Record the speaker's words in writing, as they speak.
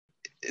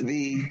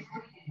the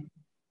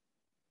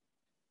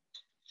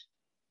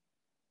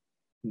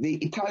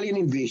Italian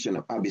invasion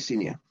of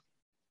Abyssinia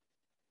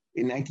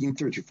in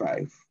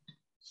 1935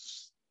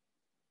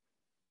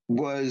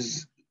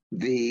 was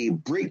the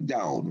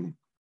breakdown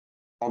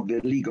of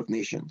the League of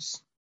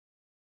Nations.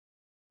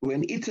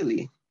 When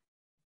Italy,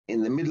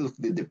 in the middle of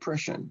the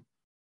Depression,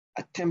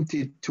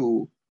 attempted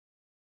to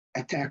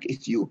attack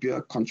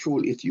Ethiopia,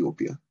 control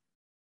Ethiopia,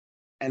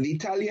 and the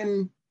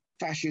Italian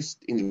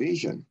fascist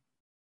invasion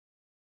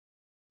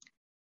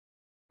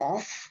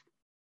of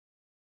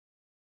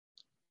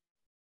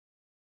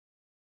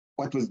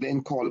what was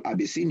then called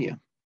Abyssinia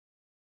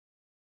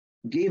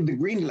gave the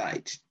green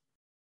light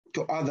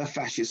to other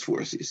fascist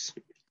forces,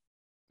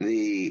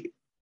 the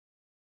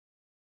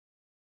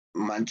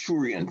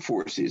Manchurian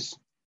forces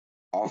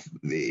of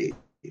the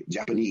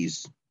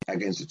Japanese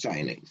against the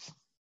Chinese,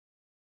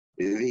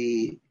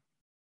 the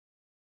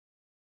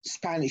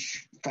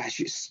Spanish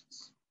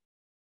fascists,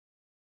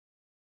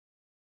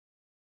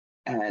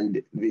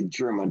 and the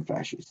German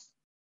fascists.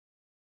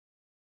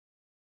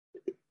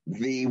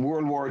 The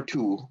World War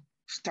II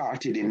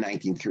started in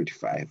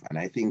 1935, and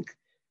I think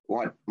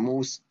what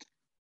most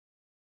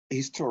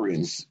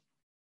historians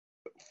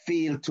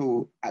fail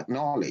to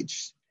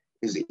acknowledge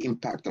is the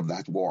impact of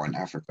that war in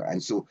Africa.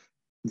 And so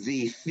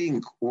they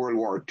think World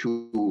War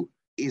II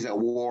is a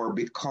war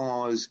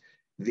because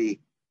the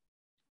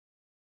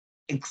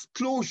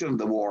explosion of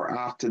the war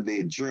after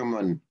the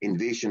German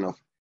invasion of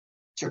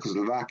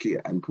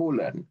Czechoslovakia and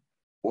Poland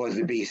was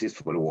the basis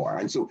for the war.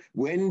 And so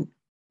when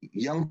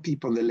young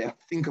people on the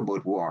left think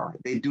about war,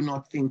 they do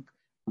not think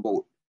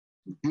about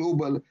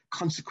global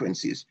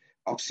consequences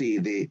of, say,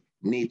 the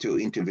NATO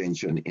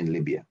intervention in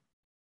Libya.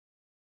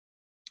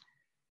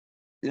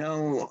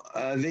 Now,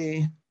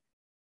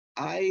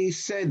 I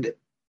said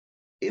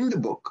in the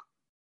book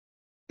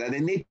that the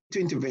NATO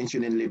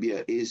intervention in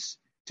Libya is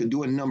to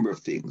do a number of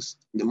things.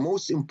 The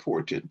most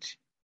important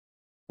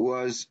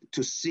was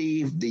to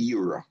save the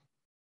euro.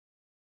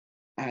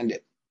 And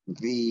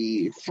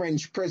the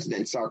French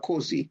president,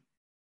 Sarkozy,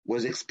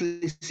 was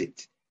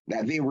explicit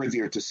that they were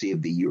there to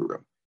save the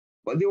euro.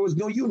 But there was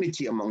no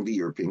unity among the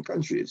European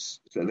countries.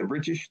 So the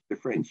British, the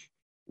French,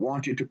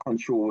 wanted to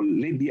control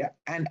Libya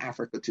and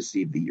Africa to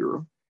save the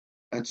euro.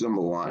 That's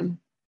number one.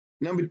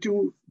 Number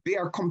two, they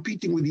are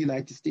competing with the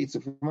United States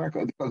of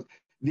America because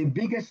the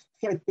biggest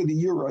threat to the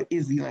euro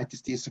is the United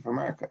States of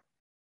America.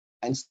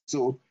 And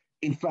so,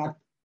 in fact,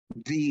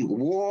 the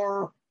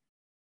war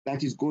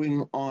that is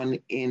going on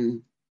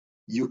in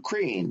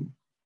Ukraine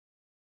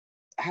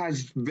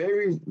has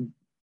very,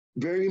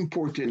 very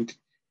important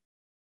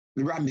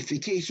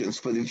ramifications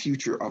for the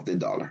future of the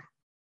dollar.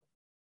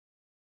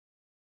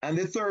 And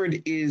the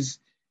third is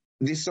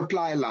the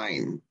supply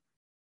line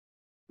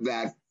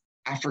that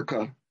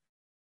Africa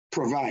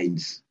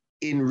provides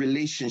in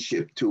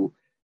relationship to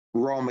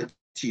raw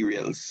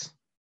materials,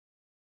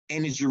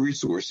 energy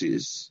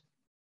resources,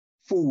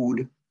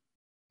 food,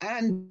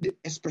 and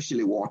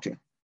especially water.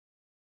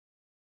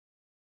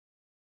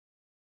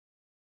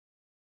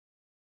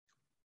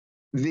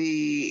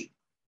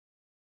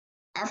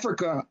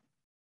 Africa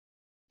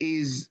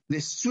is the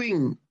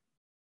swing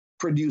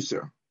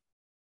producer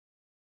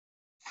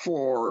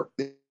for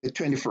the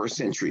 21st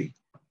century,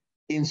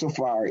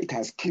 insofar it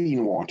has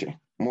clean water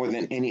more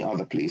than any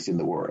other place in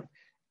the world.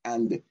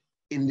 And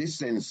in this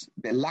sense,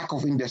 the lack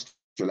of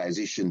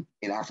industrialization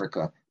in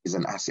Africa is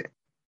an asset.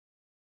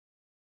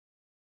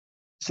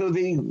 So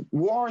the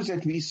wars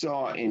that we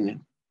saw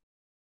in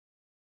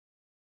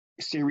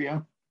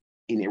Syria,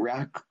 in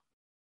Iraq,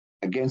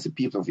 against the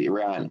people of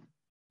Iran,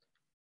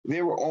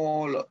 they were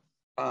all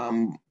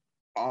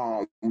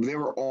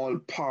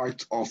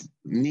part of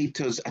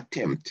NATO's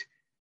attempt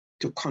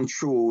to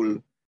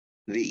control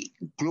the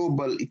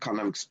global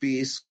economic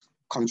space,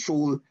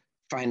 control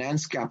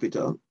finance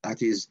capital,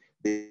 that is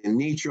the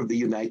nature of the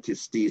United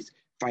States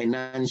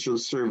financial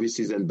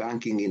services and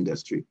banking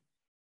industry,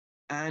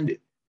 and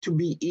to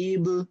be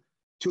able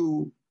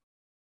to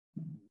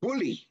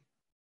bully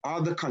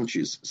other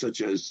countries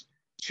such as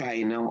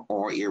China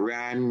or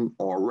Iran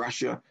or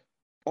Russia,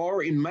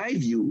 or in my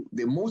view,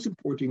 the most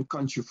important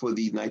country for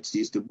the United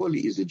States to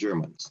bully is the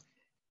Germans.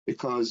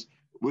 Because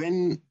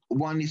when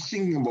one is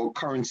thinking about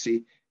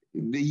currency,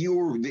 the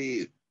euro,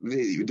 the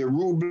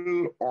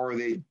ruble or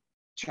the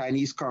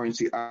Chinese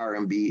currency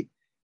RMB,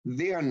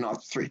 they are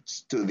not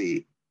threats to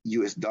the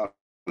US dollar.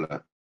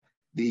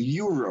 The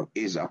euro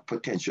is a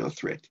potential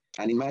threat.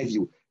 And in my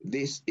view,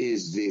 this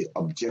is the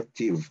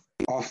objective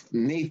of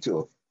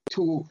NATO,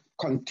 to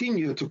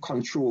continue to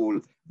control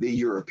the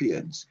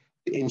Europeans,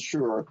 to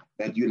ensure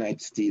that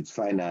United States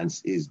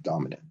finance is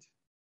dominant.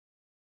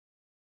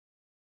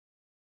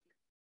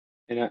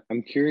 And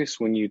I'm curious,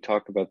 when you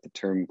talk about the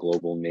term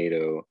global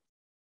NATO,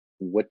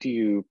 what do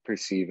you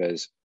perceive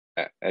as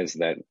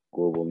that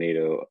global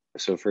NATO?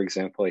 So, for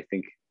example, I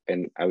think,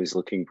 and I was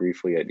looking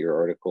briefly at your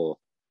article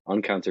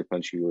on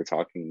Counterpunch, you were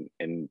talking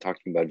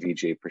about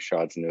Vijay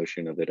Prasad's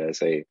notion of it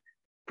as a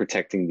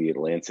protecting the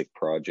Atlantic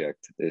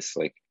project, this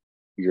like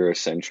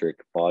Eurocentric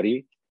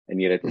body.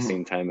 and yet at the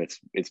same time,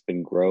 it's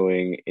been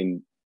growing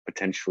in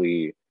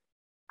potentially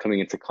coming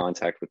into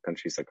contact with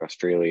countries like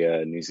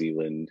Australia, New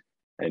Zealand,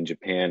 and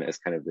Japan as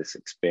kind of this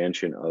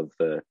expansion of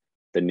the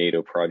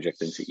NATO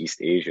project into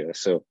East Asia.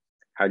 So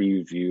how do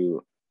you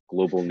view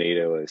global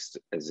NATO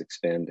as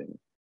expanding?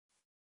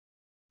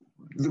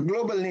 The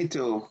global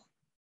NATO,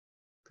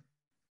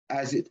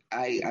 as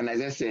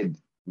I said,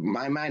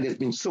 my mind has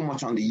been so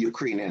much on the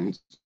Ukrainian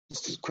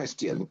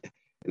question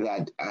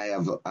that I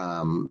have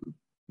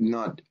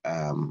not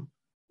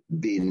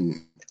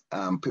been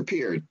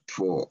prepared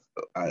for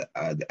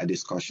a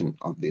discussion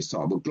of this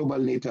sort. But global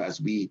NATO,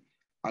 as we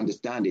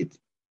understand it,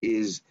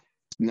 is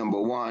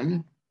number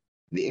one,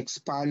 the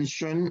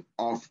expansion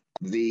of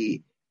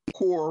the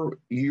core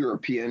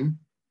European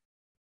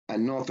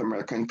and North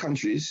American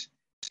countries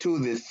to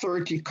the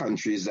 30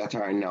 countries that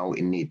are now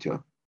in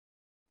NATO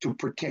to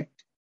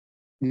protect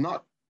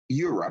not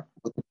Europe,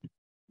 but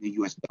the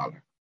US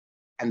dollar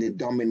and the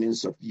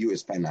dominance of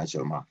US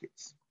financial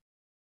markets.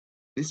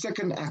 The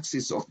second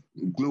axis of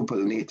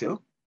global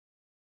NATO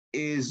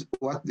is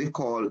what they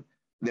call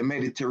the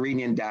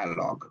Mediterranean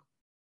dialogue.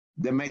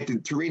 The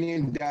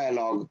Mediterranean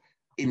dialogue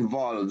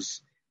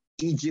involves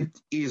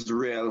Egypt,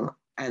 Israel,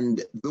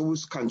 and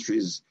those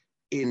countries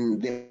in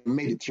the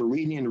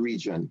Mediterranean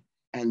region.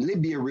 And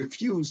Libya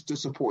refused to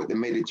support the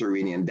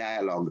Mediterranean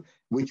dialogue,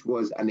 which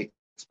was an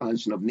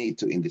expansion of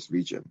NATO in this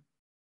region.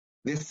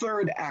 The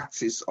third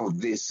axis of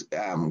this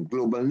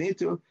global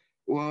NATO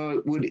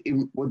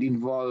would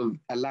involve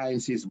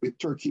alliances with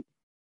Turkey.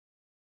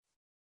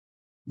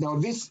 Now,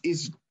 this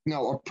is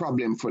now a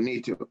problem for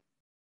NATO.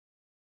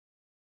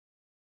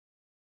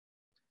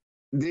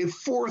 The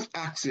fourth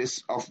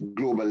axis of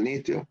global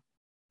NATO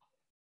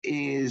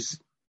is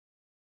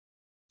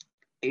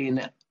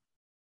in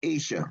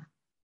Asia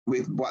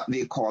with what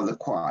they call the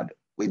Quad,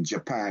 with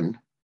Japan,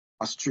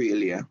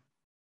 Australia,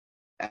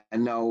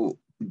 and now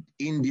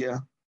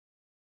India,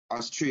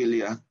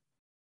 Australia,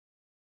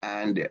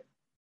 and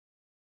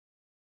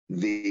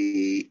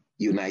the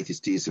United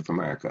States of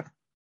America.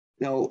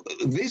 Now,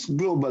 this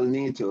global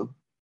NATO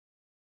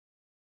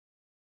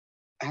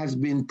has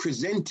been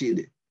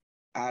presented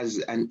as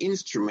an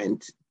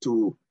instrument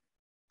to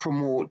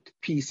promote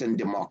peace and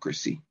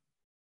democracy.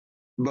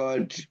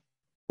 But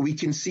we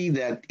can see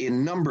that in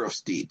a number of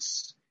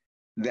states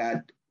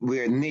that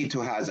where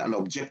NATO has an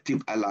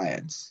objective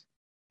alliance.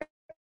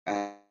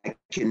 I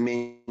can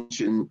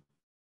mention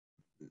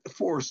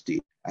 4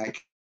 states.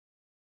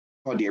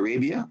 Saudi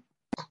Arabia,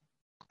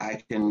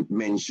 I can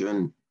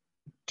mention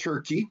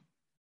Turkey,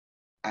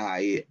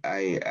 I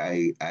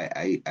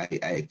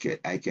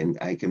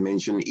can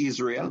mention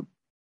Israel,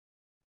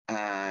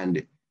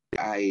 and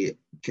I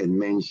can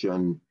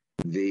mention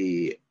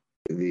the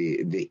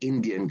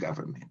Indian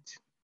government.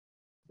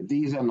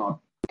 These are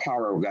not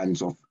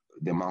paragons of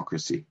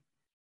democracy.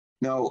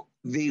 Now,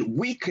 the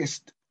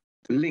weakest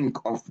link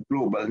of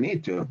global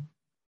NATO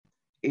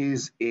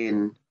is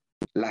in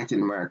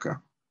Latin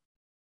America,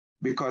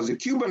 because the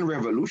Cuban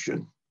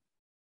Revolution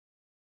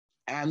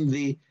and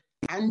the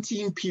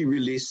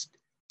anti-imperialist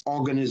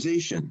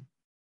organization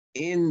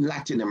in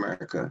Latin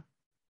America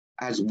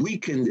has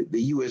weakened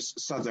the U.S.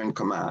 Southern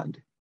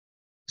Command,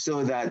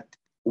 so that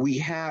we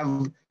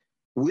have,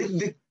 with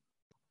the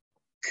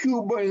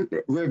Cuban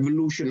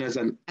Revolution as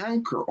an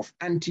anchor of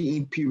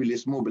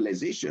anti-imperialist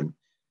mobilization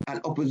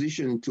and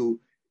opposition to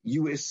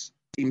U.S.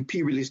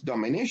 imperialist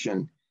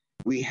domination,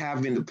 we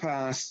have in the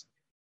past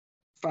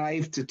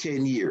 5 to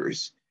 10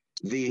 years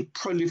the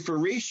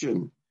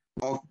proliferation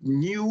of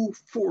new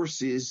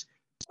forces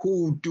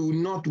who do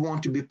not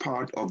want to be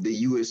part of the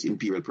U.S.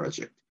 imperial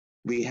project.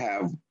 We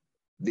have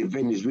the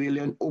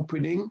Venezuelan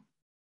opening,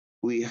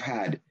 we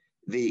had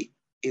the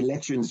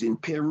elections in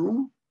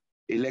Peru,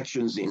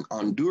 elections in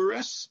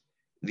Honduras,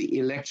 the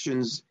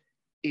elections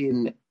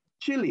in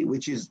Chile,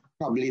 which is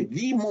probably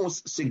the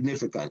most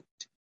significant,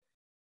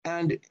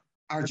 and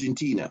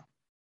Argentina.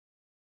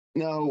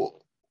 Now,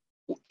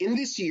 in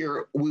this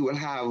year, we will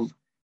have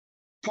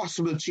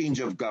possible change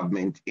of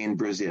government in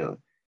Brazil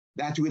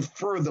that will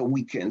further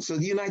weaken. So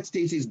the United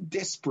States is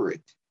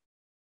desperate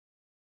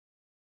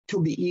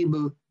to be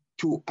able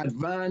to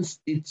advance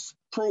its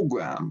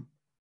program.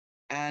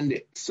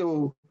 And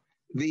so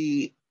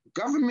the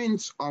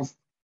governments of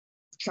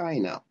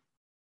China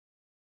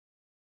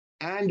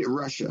and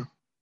Russia,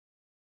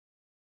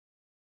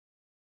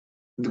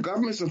 the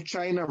governments of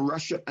China,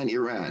 Russia, and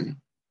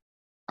Iran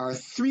are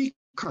 3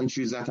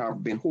 countries that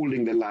have been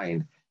holding the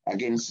line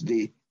against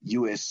the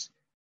U.S.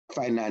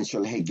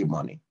 financial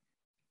hegemony,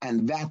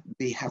 and that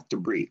they have to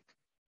break.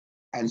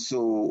 And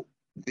so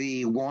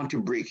they want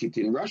to break it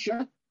in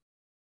Russia.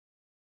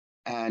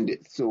 And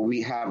so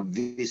we have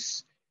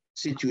this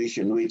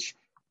situation which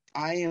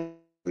I am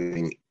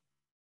doing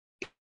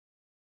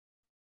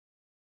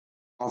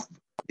of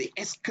the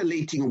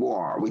escalating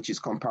war, which is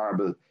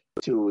comparable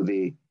to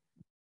the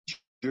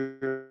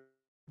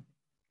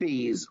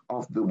phase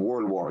of the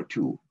World War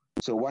II.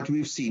 So what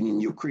we've seen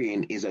in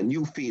Ukraine is a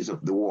new phase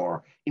of the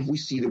war. If we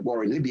see the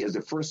war in Libya as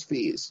the first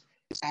phase,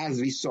 as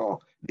we saw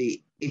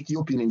the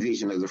Ethiopian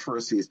invasion as the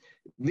first phase,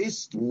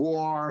 this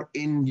war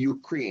in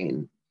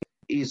Ukraine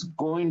is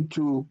going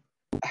to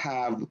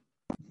have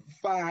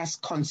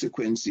vast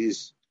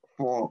consequences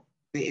for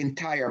the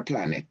entire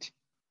planet.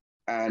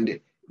 And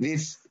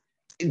this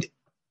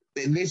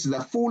is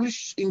a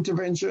foolish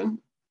intervention.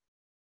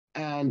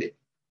 And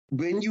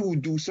when you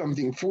do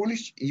something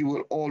foolish, you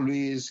will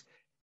always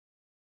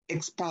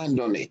expand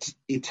on it.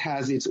 It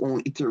has its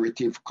own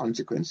iterative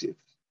consequences.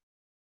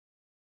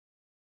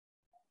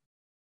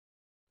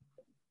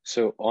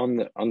 So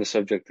on the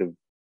subject of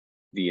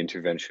the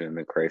intervention and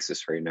the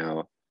crisis right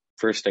now,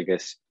 first, I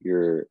guess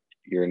your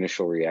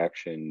initial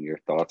reaction, your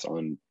thoughts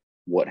on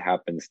what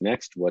happens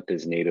next. What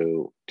does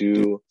NATO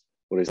do?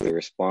 What is the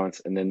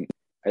response? And then,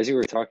 as you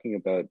were talking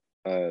about,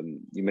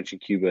 you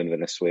mentioned Cuba and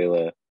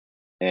Venezuela,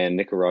 and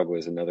Nicaragua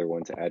is another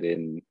one to add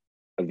in,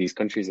 of these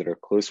countries that are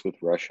close with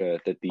Russia,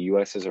 that the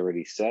U.S. has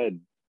already said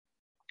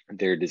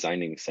they're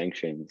designing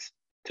sanctions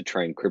to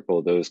try and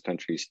cripple those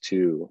countries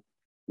too,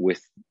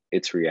 with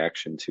its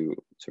reaction to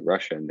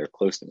Russia and their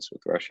closeness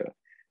with Russia.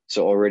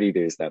 So already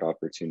there's that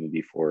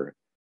opportunity for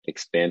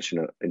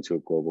expansion into a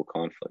global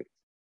conflict.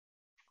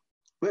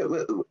 Well,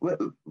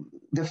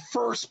 the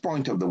first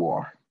point of the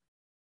war,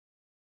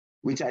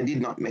 which I did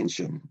not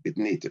mention with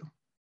NATO,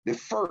 the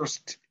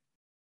first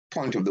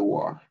point of the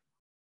war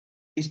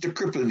is to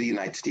cripple the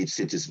United States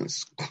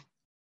citizens.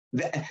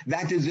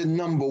 That is the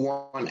number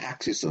one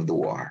axis of the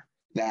war,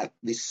 that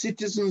the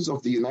citizens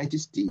of the United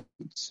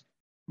States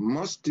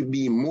must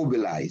be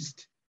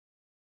mobilized,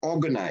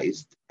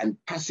 organized, and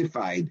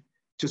pacified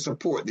to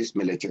support this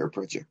military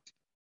project.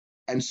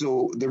 And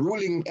so the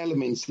ruling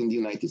elements in the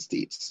United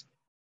States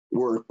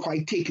were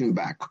quite taken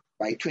back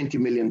by 20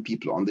 million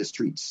people on the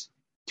streets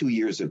 2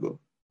 years ago.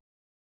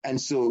 And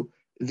so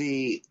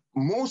the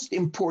most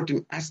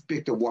important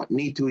aspect of what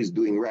NATO is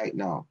doing right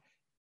now,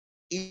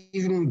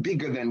 even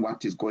bigger than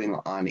what is going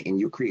on in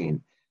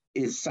Ukraine,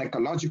 is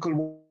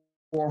psychological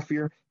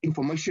warfare,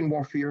 information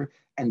warfare,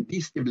 and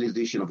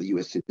destabilization of the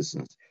U.S.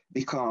 citizens,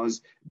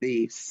 because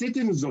the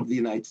citizens of the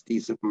United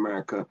States of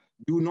America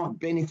do not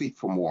benefit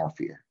from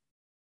warfare.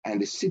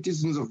 And the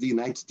citizens of the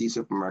United States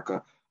of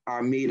America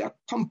are made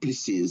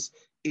accomplices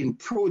in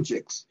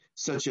projects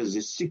such as the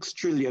 $6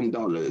 trillion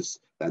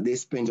that they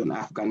spent on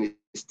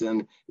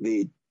Afghanistan,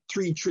 the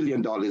 $3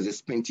 trillion they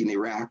spent in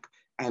Iraq,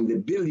 and the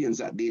billions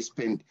that they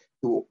spent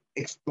to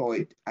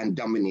exploit and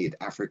dominate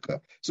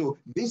Africa. So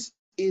this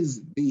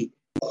is the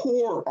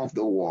core of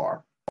the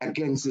war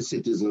against the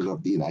citizens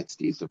of the United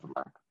States of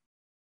America.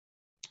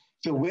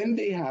 So when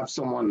they have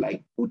someone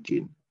like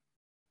Putin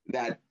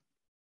that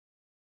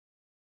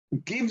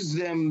gives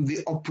them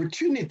the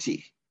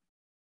opportunity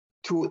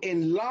to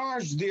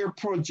enlarge their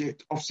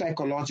project of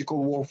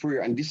psychological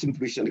warfare and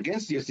disinformation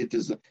against their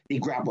citizens, they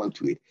grab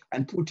onto it.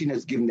 And Putin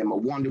has given them a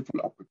wonderful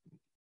opportunity.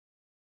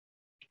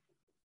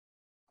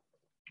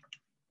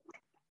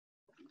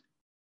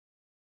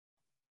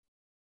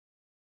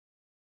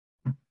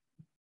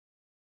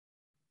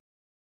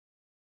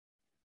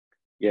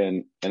 Yeah,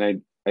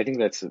 and I think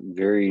that's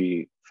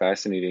very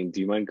fascinating. Do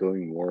you mind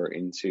going more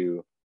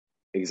into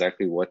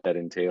exactly what that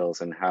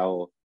entails and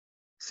how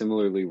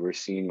similarly we're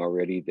seeing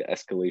already the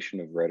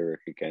escalation of rhetoric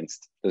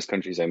against those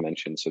countries I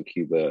mentioned, so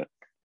Cuba,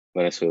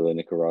 Venezuela,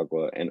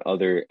 Nicaragua, and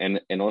other, and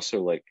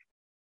also, like,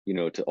 you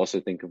know, to also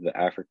think of the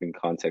African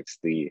context,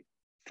 the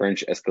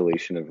French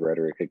escalation of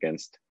rhetoric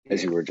against,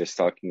 as you were just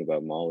talking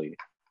about, Mali.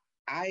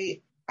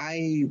 I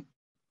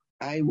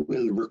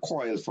will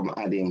recoil from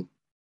adding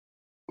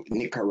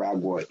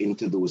Nicaragua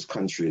into those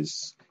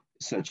countries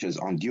such as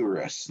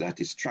Honduras that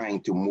is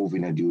trying to move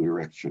in a new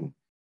direction,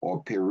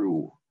 or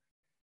Peru,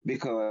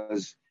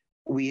 because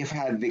we have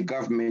had the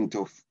government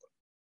of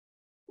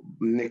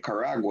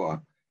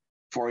Nicaragua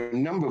for a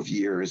number of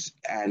years,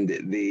 and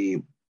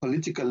the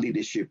political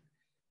leadership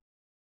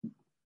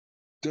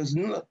does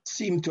not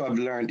seem to have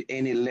learned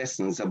any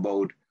lessons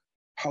about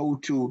how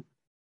to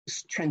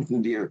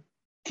strengthen their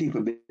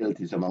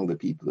capabilities among the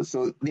people.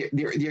 So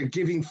they're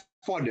giving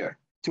fodder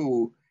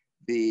to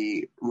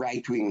the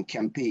right-wing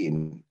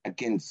campaign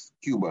against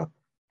Cuba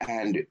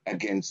and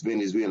against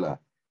Venezuela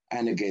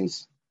and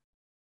against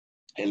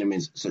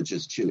elements such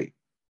as Chile.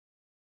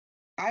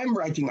 I'm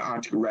writing an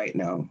article right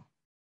now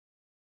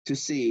to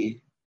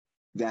say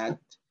that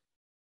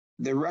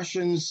the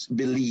Russians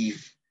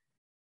believe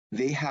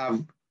they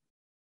have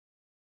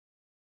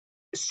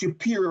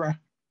superior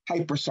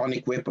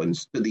hypersonic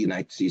weapons to the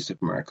United States of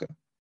America,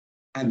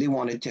 and they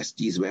want to test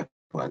these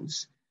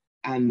weapons,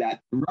 and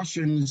that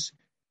Russians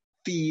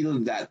feel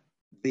that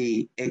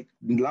the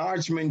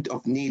enlargement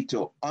of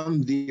NATO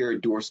on their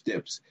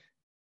doorsteps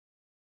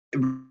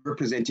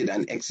represented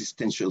an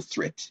existential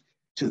threat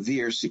to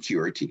their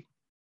security,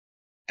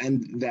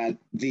 and that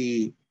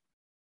the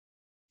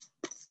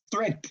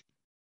threat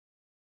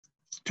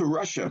to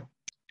Russia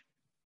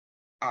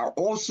are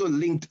also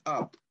linked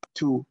up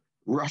to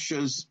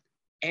Russia's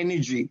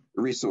energy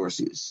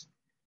resources,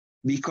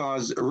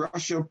 because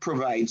Russia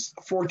provides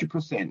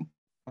 40%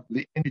 of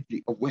the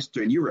energy of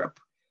Western Europe.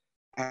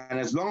 And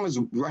as long as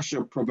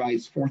Russia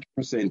provides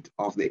 40%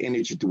 of the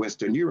energy to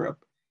Western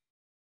Europe,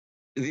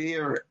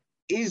 there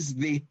is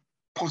the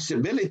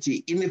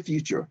possibility in the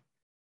future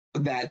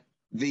that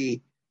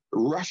the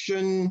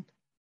Russian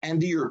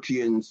and the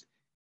Europeans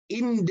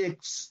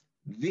index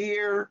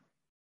their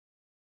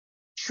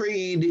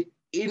trade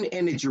in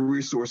energy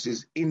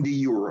resources in the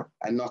euro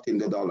and not in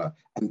the dollar.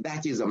 And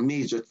that is a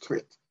major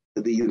threat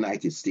to the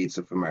United States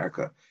of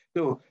America.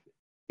 So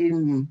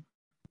in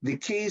the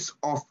case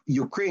of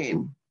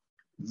Ukraine,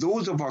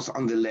 those of us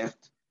on the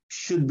left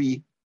should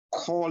be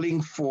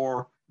calling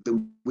for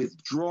the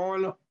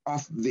withdrawal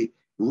of the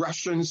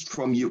Russians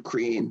from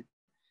Ukraine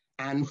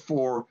and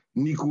for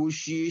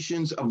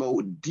negotiations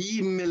about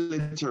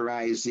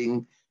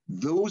demilitarizing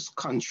those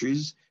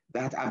countries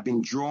that have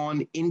been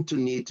drawn into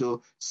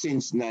NATO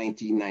since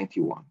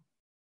 1991.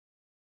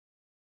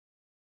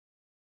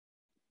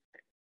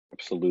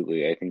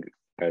 Absolutely. I think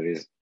that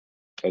is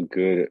a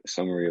good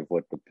summary of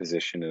what the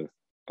position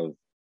of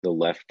the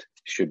left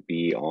should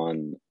be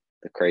on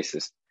the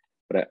crisis.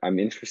 But I'm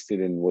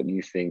interested in what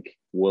you think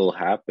will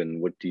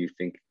happen. What do you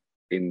think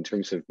in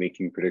terms of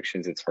making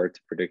predictions? It's hard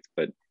to predict,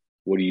 but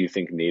what do you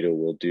think NATO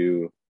will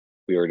do?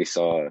 We already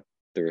saw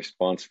the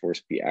response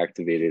force be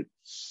activated.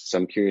 So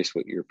I'm curious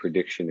what your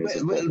prediction is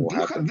of what will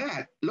happen.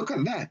 Look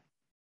at that.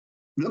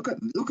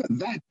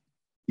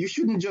 You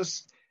shouldn't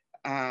just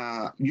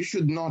you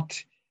should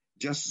not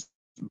just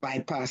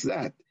bypass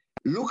that.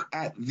 Look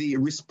at the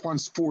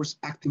response force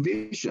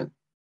activation.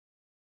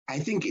 I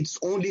think it's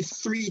only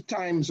 3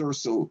 times or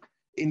so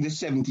in the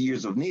 70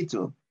 years of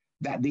NATO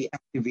that they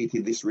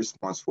activated this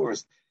response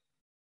force.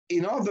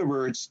 In other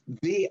words,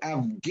 they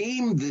have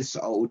gamed this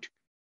out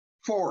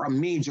for a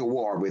major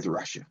war with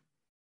Russia.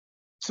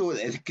 So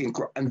that it can,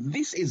 and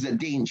this is a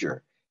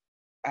danger.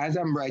 As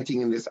I'm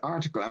writing in this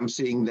article, I'm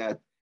saying that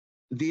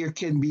there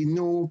can be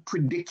no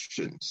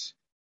predictions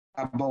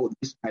about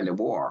this kind of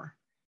war.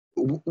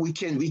 We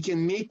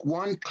can make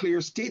one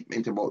clear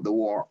statement about the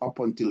war up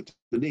until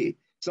today,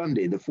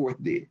 Sunday, the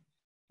 4th day,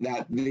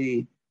 that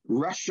the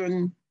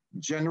Russian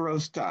general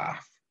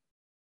staff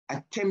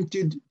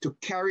attempted to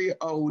carry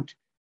out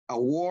a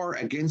war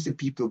against the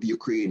people of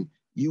Ukraine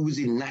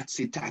using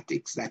Nazi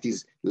tactics, that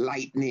is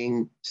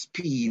lightning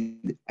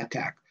speed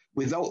attack,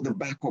 without the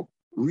backup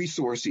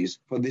resources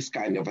for this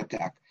kind of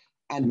attack.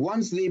 And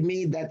once they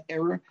made that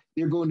error,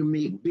 they're going to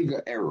make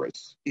bigger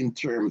errors in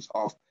terms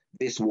of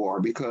this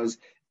war, because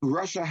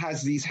Russia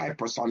has these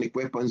hypersonic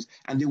weapons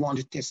and they want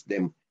to test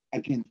them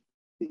against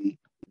the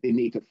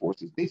NATO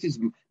forces. This is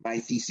my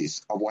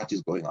thesis of what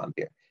is going on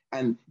there.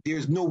 And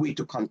there's no way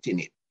to contain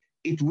it.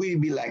 It will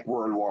be like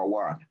World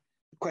War I.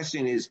 The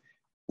question is,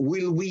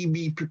 will we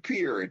be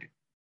prepared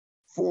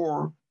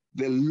for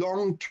the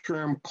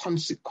long-term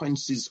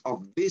consequences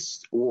of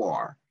this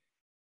war,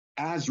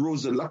 as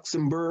Rosa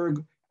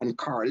Luxemburg and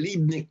Karl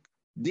Liebknecht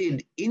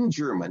did in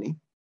Germany?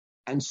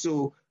 And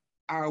so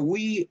are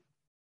we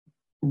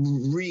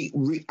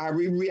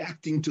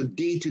reacting to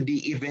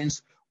day-to-day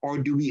events, or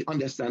do we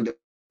understand the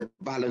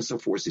balance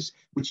of forces,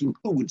 which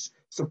includes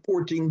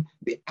supporting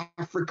the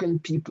African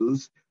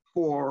peoples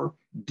for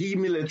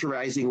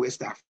demilitarizing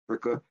West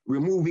Africa,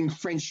 removing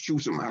French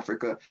troops from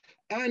Africa,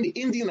 and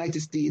in the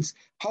United States,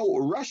 how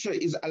Russia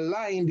is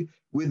aligned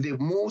with the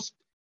most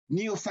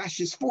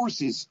neo-fascist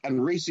forces and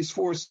racist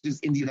forces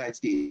in the United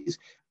States?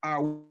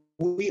 Are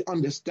we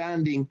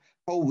understanding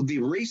how the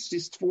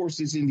racist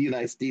forces in the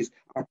United States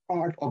are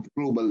part of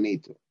global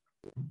NATO?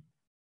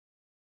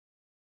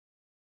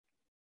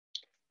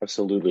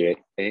 Absolutely. I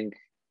think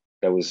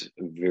that was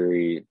a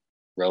very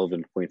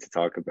relevant point to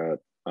talk about.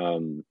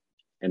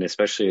 And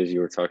especially as you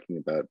were talking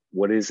about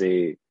what is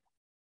a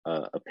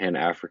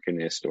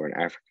Pan-Africanist or an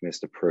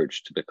Africanist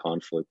approach to the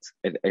conflict.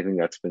 I think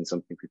that's been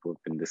something people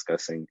have been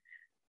discussing.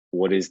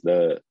 What is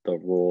the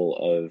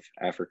role of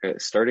Africa,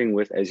 starting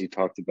with, as you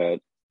talked about,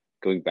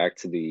 going back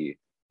to the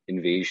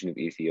invasion of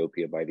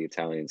Ethiopia by the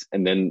Italians,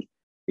 and then,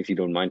 if you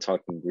don't mind,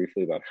 talking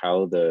briefly about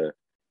how the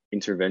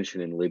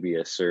intervention in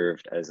Libya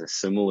served as a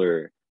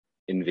similar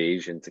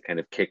invasion to kind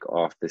of kick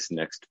off this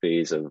next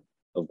phase of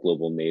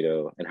global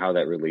NATO, and how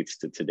that relates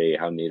to today,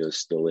 how NATO is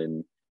still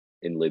in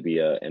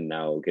Libya and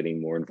now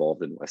getting more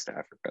involved in West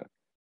Africa.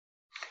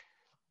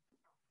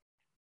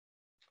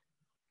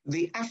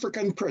 The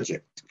African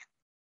project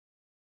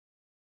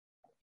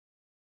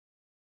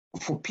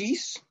for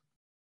peace,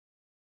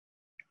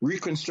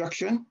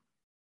 reconstruction,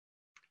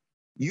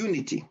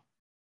 unity.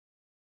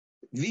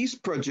 These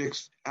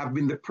projects have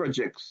been the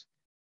projects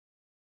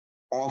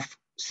of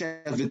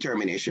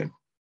self-determination.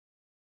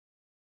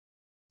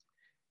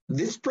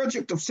 This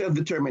project of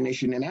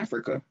self-determination in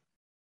Africa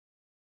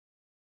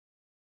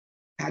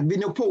had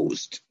been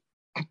opposed,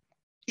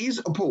 is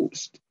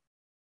opposed,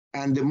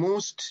 and the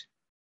most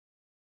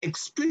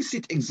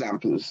explicit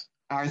examples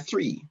are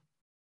 3.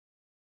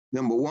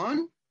 Number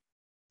 1,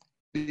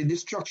 the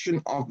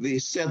destruction of the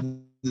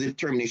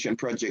self-determination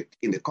project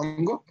in the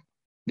Congo,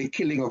 the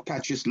killing of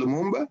Patrice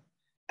Lumumba,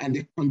 and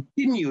the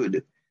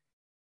continued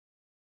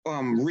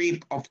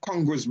rape of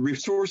Congo's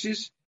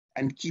resources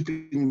and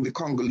keeping the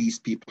Congolese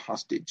people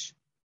hostage.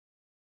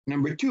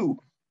 Number two,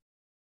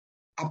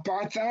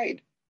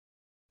 apartheid,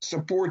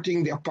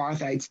 supporting the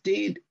apartheid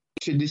state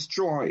to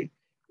destroy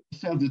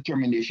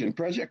self-determination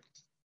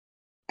projects.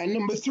 And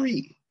number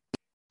three,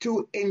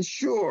 to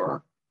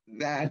ensure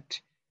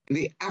that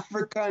the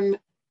African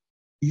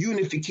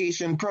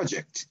unification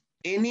project,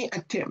 any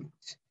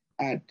attempt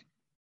at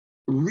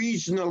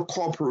regional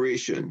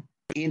cooperation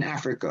in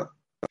Africa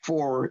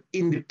for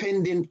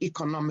independent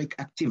economic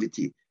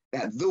activity,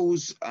 that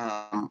those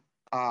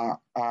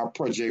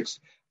projects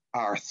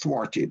are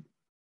thwarted.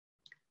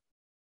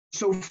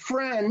 So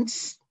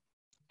France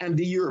and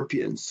the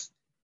Europeans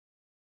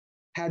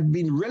had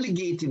been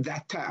relegated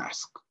that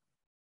task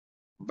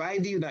by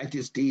the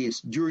United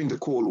States during the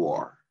Cold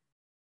War.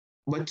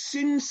 But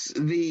since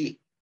the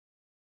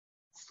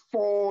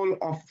fall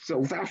of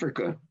South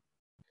Africa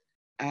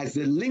as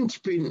the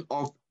linchpin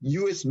of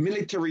US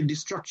military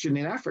destruction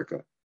in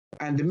Africa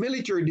and the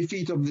military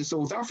defeat of the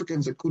South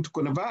Africans at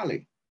Kutupuna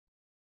Valley,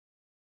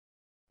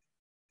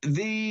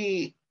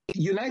 the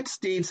United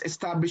States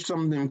established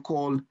something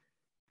called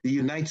the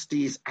United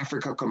States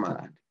Africa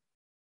Command.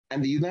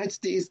 And the United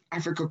States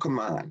Africa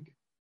Command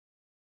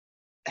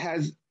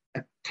has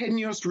a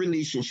tenuous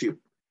relationship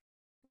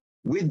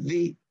with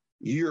the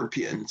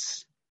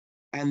Europeans,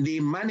 and they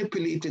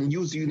manipulate and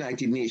use the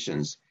United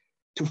Nations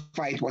to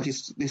fight what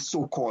is the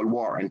so-called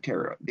war on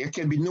terror. There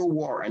can be no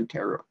war on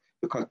terror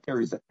because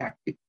terror is a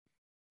tactic.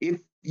 If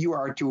you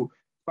are to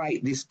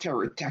fight this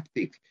terror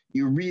tactic,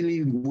 you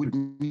really would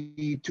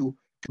need to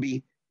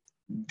be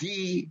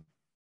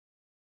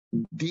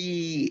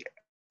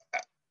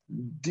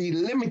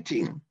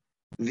delimiting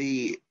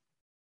the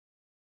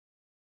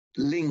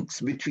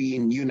links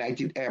between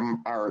United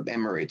Arab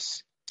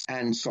Emirates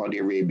and Saudi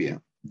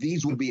Arabia.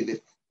 These would be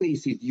the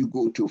places you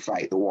go to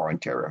fight the war on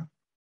terror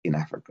in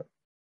Africa.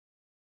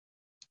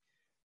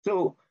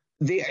 So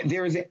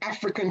there is an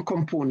African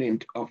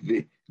component of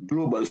the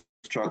global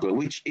struggle,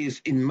 which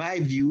is, in my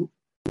view,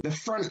 the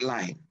front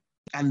line.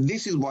 And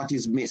this is what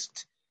is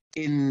missed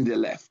in the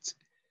left.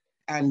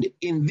 And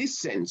in this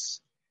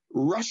sense,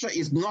 Russia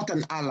is not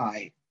an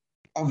ally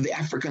of the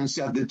African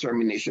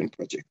self-determination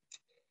project,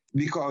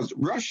 because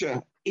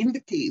Russia, in the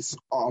case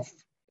of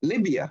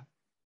Libya,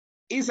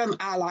 is an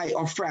ally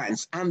of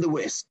France and the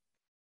West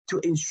to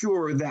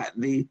ensure that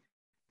the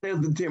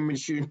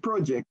self-determination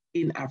project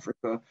in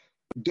Africa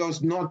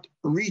does not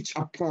reach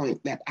a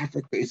point that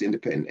Africa is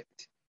independent.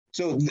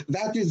 So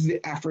that is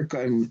the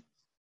African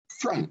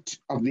front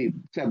of the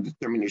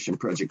self-determination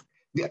project.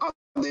 The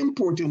other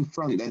important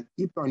front that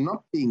people are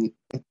not paying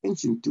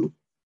attention to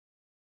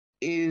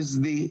is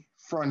the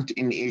front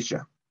in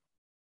Asia.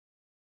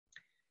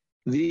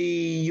 The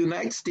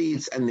United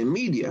States and the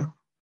media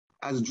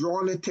has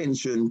drawn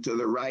attention to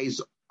the rise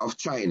of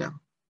China.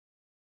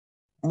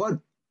 But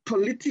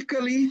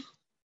politically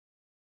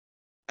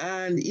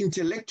and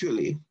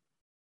intellectually,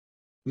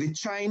 the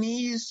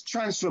Chinese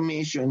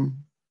transformation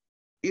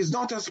is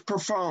not as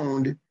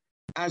profound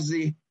as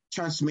the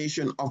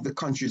transformation of the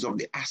countries of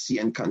the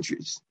ASEAN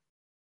countries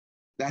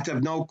that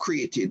have now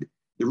created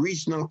the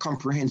Regional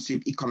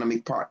Comprehensive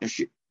Economic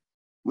Partnership,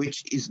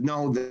 which is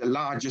now the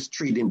largest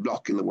trading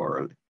bloc in the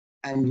world.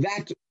 And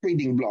that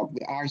trading bloc,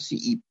 the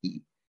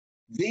RCEP,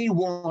 they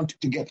want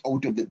to get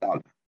out of the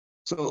dollar.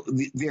 So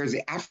there's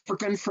the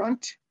African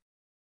front,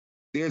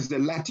 there's the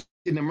Latin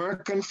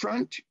American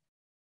front,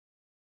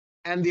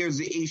 and there's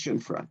the Asian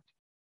front,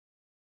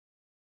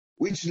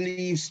 which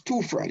leaves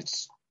two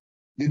fronts: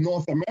 the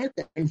North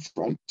American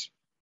front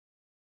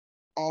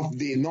of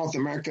the North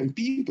American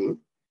people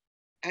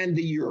and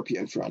the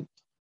European front.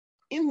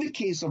 In the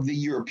case of the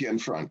European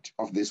front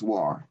of this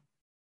war,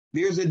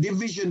 there's a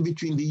division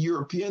between the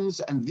Europeans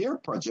and their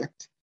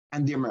project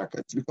and the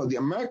Americans, because the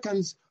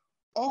Americans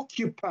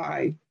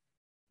occupy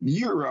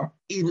Europe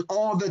in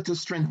order to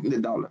strengthen the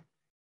dollar,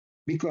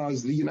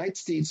 because the United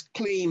States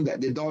claim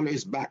that the dollar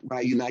is backed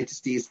by United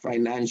States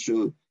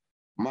financial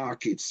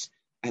markets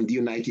and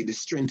the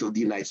strength of the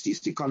United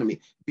States economy.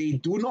 They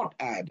do not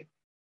add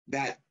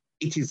that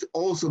it is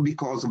also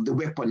because of the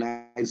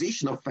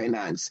weaponization of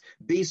finance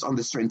based on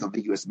the strength of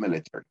the US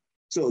military.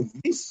 So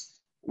this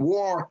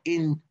war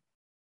in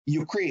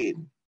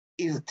Ukraine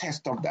is a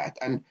test of that.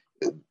 And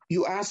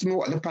you asked me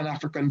what the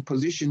Pan-African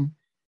position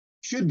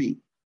should be.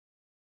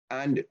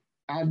 And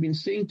I've been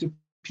saying to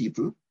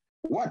people,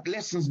 what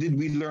lessons did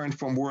we learn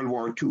from World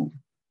War II?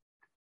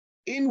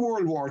 In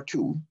World War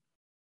II,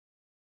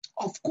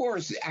 of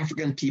course, the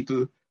African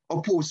people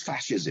opposed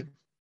fascism.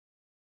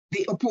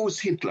 They opposed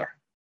Hitler.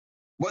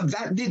 But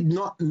that did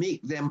not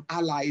make them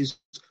allies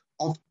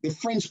of the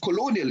French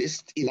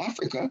colonialists in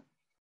Africa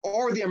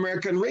or the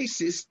American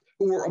racists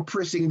who were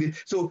oppressing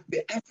So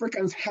the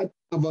Africans had to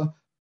have a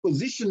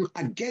position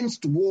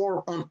against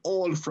war on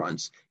all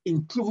fronts,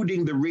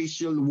 including the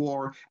racial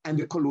war and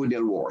the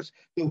colonial wars.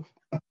 So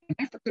an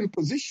African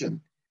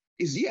position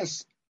is,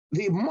 yes,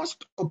 they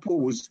must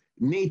oppose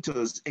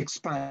NATO's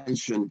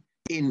expansion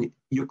in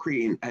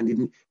Ukraine,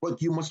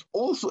 but you must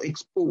also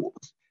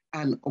expose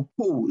and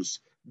oppose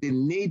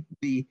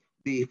the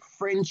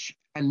French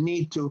and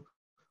NATO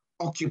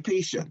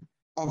occupation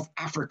of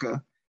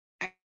Africa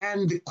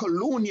and the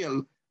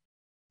colonial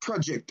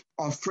project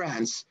of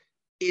France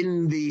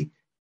in the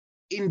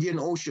Indian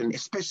Ocean,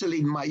 especially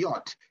in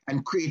Mayotte,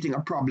 and creating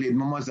a problem in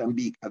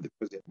Mozambique at the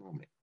present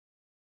moment.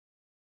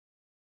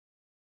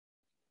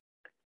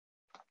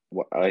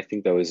 Well, I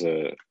think that was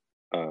an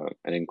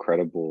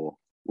incredible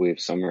way of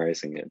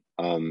summarizing it.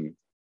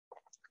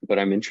 But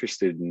I'm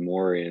interested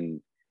more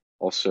in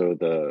also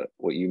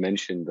what you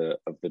mentioned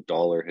of the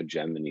dollar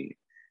hegemony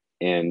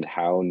and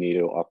how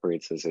NATO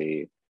operates as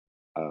a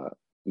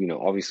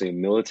obviously a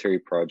military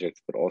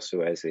project, but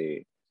also as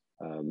a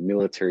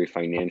military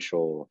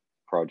financial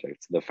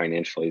project, the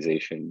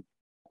financialization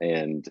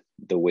and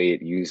the way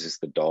it uses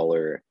the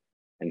dollar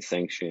and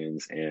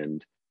sanctions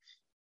and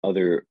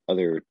other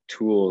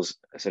tools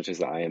such as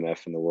the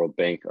IMF and the World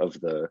Bank of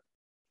the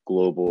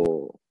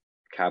global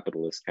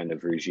capitalist kind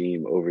of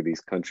regime over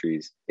these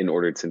countries in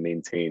order to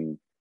maintain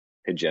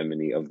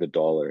hegemony of the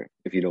dollar.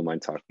 If you don't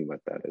mind talking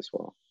about that as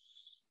well.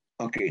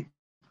 Okay.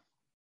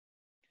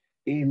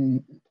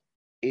 In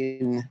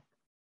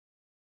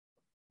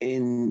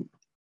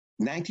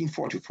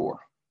 1944,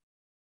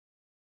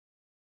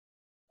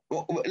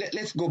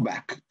 let's go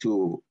back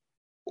to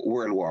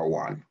World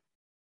War I,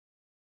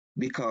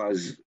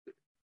 because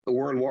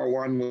World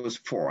War I was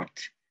fought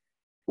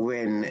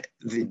when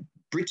the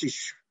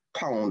British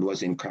pound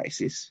was in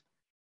crisis,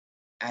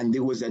 and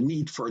there was a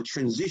need for a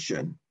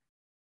transition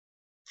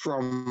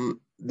from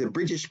the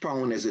British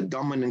pound as a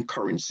dominant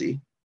currency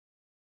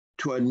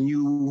to a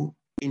new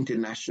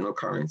international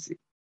currency.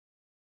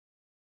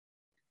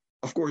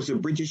 Of course, the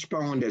British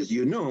pound, as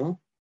you know,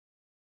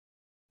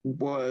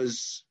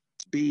 was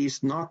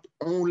based not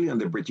only on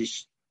the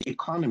British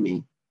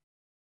economy,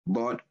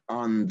 but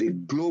on the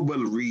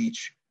global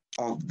reach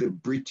of the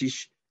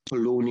British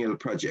colonial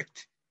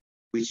project,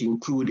 which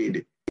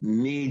included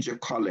major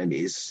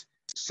colonies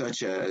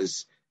such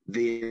as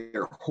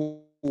their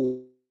whole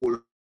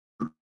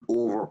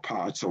over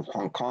parts of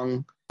Hong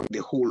Kong,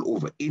 the whole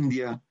over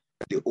India,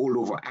 the whole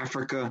over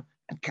Africa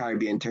and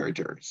Caribbean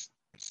territories.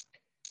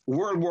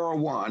 World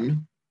War I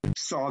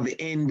saw the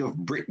end of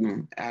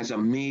Britain as a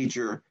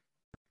major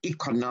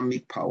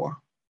economic power.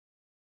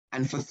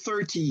 And for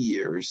 30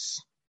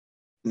 years,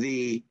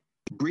 the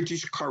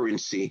British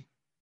currency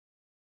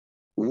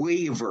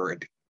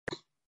wavered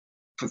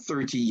for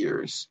 30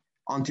 years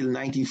until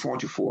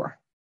 1944,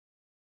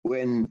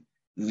 when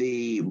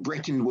the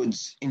Bretton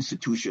Woods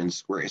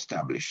institutions were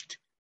established.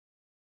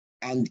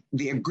 And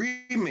the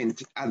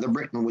agreement at the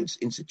Bretton Woods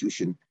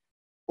institution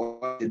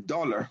was the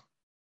dollar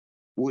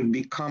would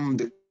become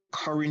the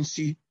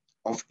currency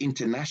of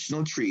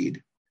international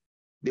trade.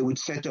 They would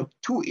set up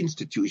two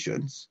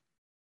institutions.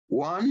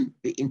 One,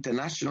 the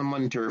International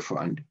Monetary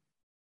Fund,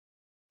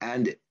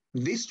 and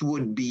this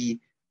would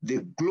be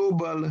the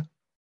global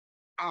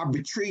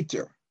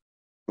arbitrator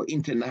for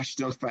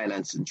international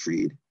finance and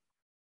trade.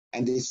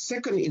 And the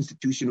second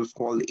institution was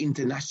called the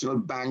International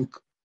Bank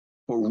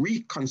for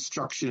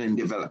Reconstruction and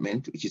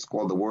Development, which is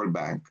called the World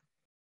Bank,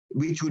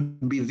 which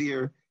would be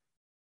there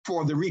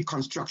for the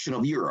reconstruction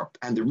of Europe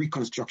and the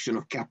reconstruction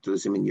of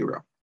capitalism in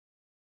Europe.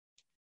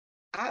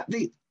 At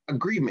the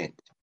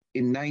agreement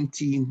in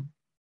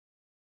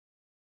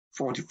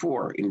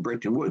 1944 in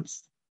Bretton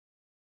Woods,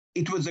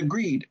 it was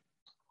agreed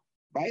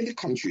by the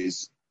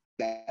countries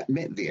that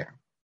met there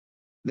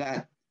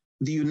that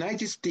the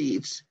United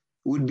States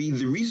would be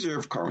the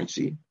reserve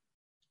currency,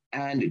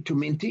 and to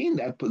maintain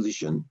that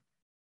position,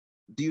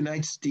 the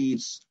United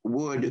States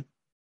would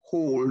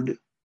hold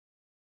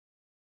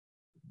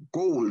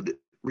gold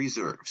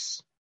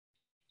reserves.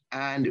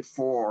 And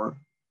for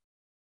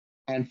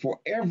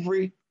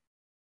every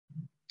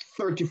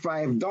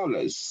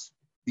 $35,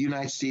 the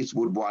United States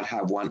would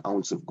have 1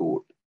 ounce of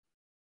gold.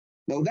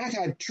 Now, that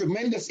had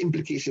tremendous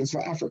implications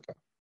for Africa.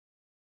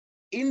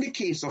 In the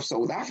case of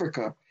South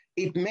Africa,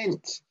 it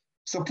meant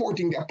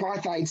supporting the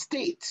apartheid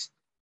state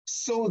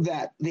so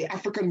that the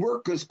African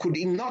workers could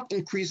not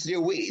increase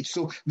their wage.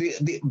 So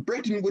the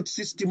Bretton Woods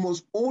system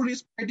was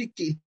always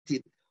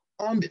predicated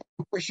on the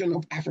oppression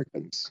of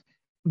Africans,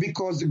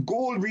 because the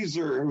gold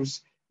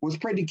reserves was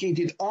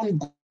predicated on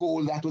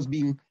gold that was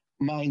being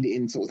mined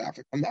in South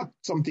Africa. And that's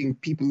something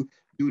people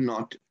do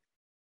not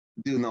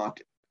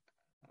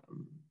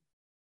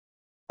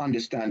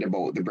understand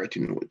about the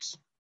Bretton Woods.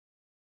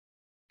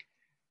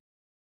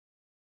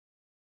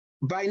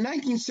 By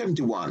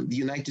 1971, the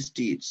United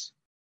States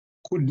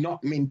could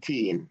not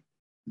maintain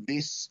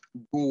this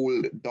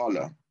gold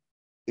dollar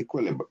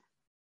equilibrium.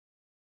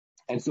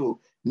 And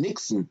so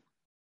Nixon,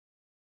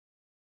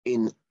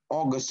 in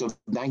August of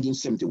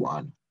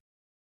 1971,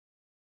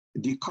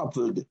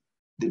 decoupled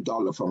the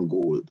dollar from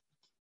gold.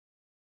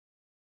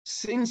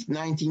 Since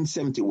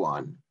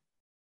 1971,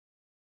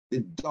 the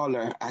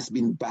dollar has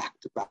been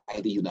backed by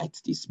the United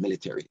States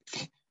military,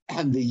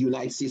 and the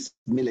United States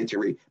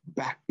military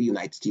backed the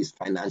United States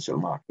financial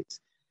markets.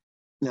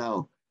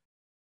 Now,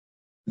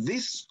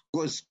 this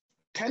was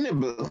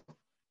tenable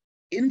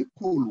in the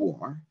Cold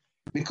War,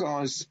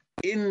 because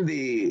in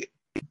the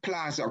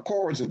Plaza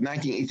Accords of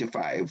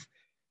 1985,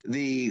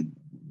 the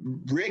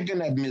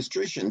Reagan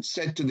administration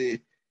said to the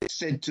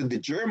said to the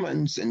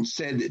Germans and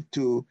said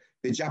to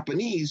the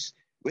Japanese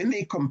when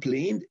they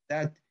complained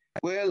that,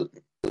 well,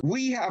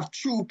 we have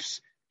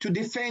troops to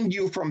defend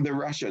you from the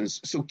Russians,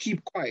 so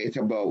keep quiet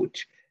about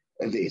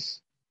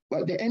this.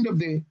 But at the end of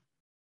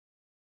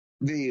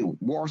the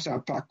Warsaw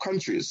Pact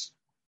countries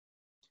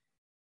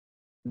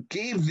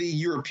gave the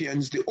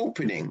Europeans the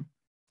opening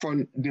for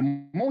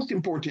the most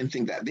important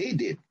thing that they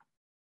did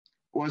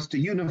was to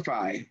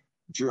unify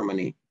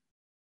Germany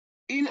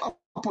in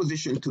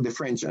opposition to the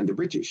French and the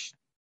British.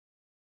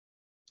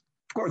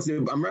 Of course, the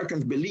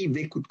Americans believed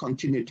they could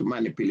continue to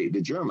manipulate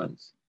the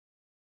Germans.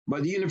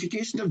 But the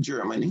unification of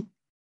Germany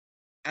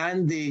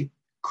and the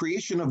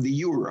creation of the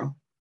euro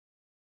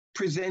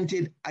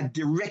presented a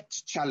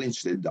direct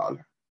challenge to the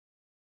dollar.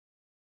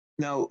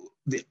 Now,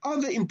 the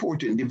other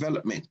important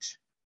development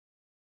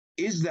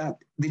is that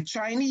the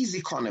Chinese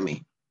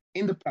economy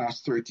in the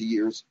past 30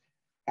 years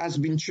has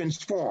been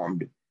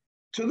transformed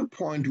to the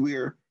point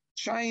where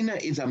China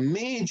is a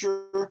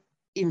major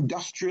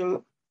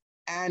industrial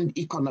and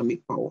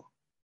economic power.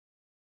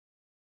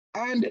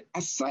 And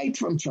aside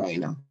from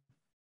China,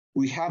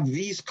 we have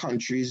these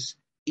countries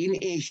in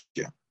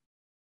Asia: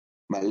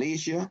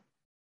 Malaysia,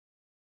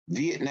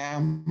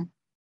 Vietnam,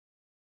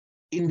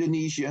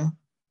 Indonesia,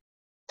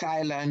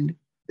 Thailand,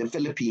 the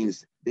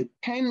Philippines, the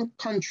 10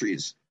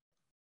 countries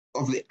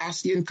of the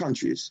ASEAN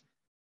countries.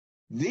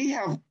 They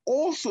have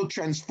also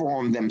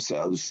transformed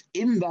themselves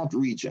in that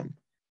region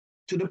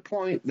to the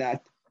point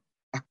that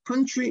a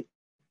country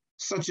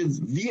such as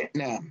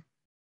Vietnam,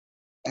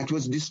 that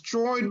was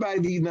destroyed by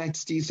the United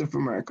States of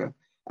America,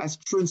 has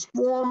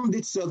transformed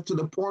itself to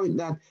the point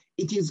that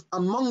it is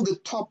among the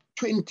top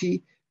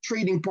 20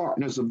 trading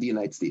partners of the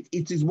United States.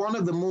 It is one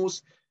of the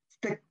most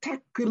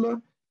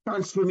spectacular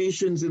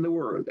transformations in the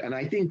world. And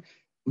I think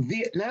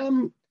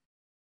Vietnam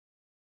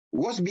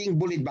was being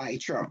bullied by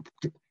Trump,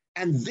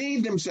 and they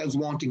themselves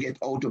want to get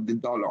out of the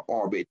dollar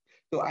orbit.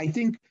 So I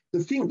think to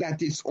think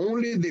that it's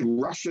only the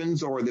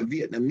Russians or the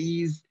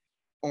Vietnamese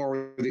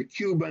or the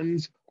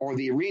Cubans or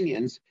the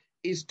Iranians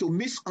is to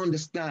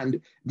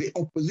misunderstand the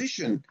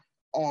opposition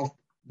of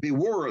the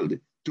world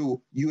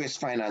to U.S.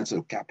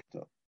 financial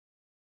capital.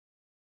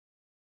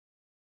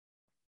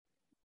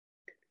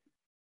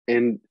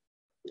 And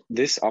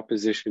this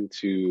opposition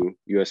to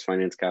U.S.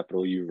 finance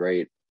capital, you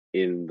write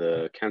in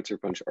the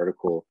Counterpunch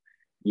article,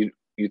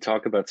 you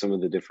talk about some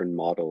of the different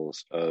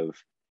models of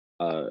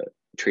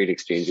trade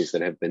exchanges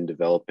that have been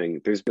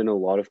developing. There's been a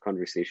lot of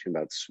conversation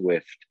about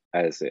SWIFT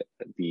as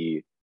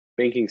the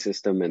banking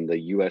system and the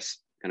U.S.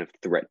 kind of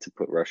threat to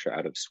put Russia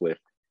out of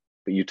SWIFT.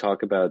 But you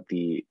talk about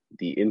the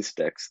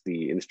INSTEX,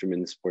 the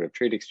Instrument in Support of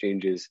Trade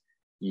Exchanges,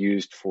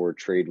 used for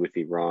trade with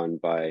Iran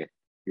by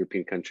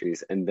European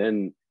countries, and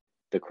then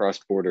the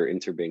cross-border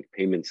interbank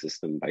payment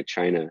system by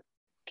China.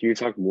 Can you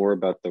talk more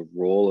about the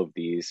role of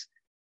these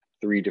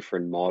three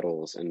different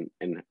models and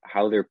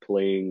how they're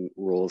playing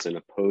roles in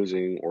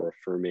opposing or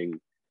affirming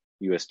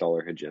US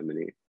dollar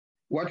hegemony?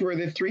 What were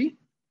the three?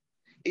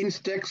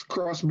 INSTEX,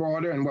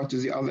 cross-border, and what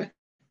is the other?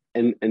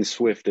 And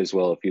SWIFT as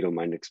well, if you don't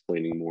mind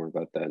explaining more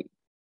about that.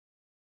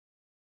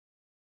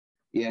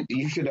 Yeah,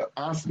 you should have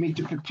asked me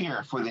to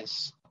prepare for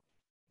this.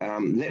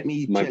 Let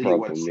me My tell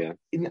problem, you what's.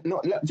 yeah.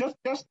 No,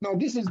 just no.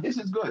 This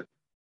is good.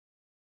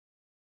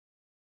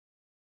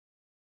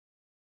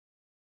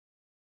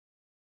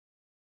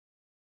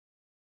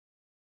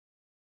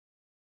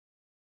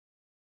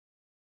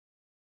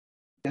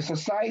 The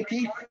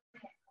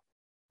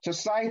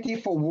Society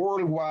for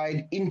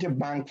Worldwide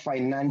Interbank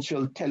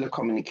Financial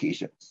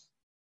Telecommunications,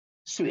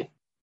 SWIFT,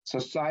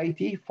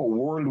 Society for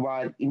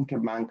Worldwide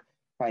Interbank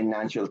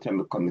Financial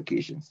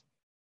Telecommunications.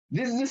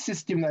 This is a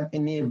system that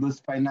enables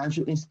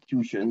financial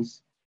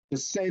institutions to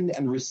send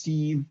and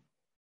receive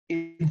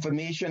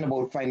information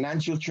about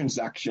financial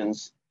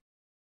transactions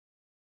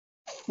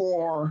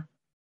for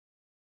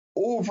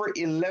over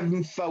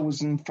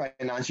 11,000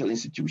 financial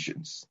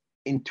institutions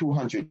in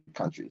 200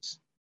 countries.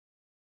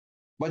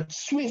 But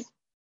SWIFT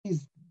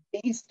is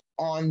based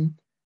on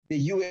the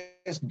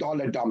US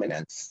dollar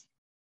dominance.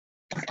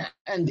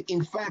 And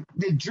in fact,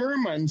 the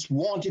Germans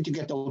wanted to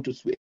get out of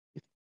SWIFT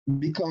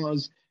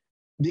because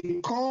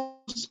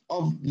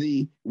of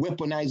the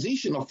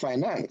weaponization of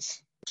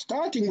finance,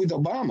 starting with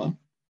Obama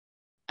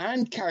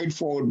and carried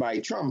forward by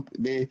Trump.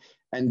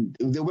 And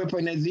the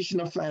weaponization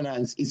of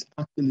finance is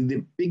actually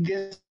the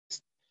biggest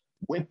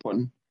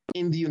weapon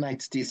in the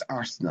United States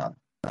arsenal.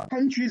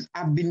 Countries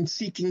have been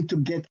seeking to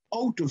get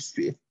out of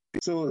SWIFT.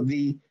 So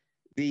the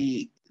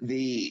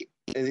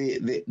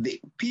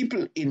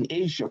people in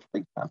Asia, for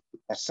example,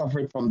 that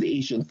suffered from the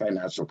Asian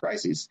financial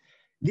crisis,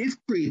 they've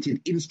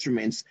created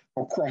instruments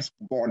for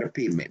cross-border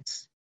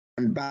payments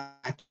and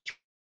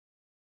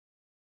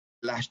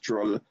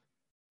bilateral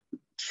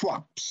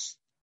swaps.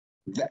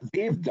 That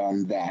they've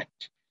done that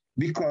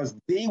because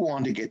they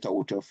want to get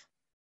out of.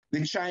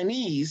 The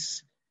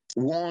Chinese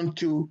want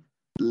to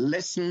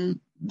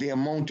lessen the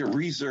amount of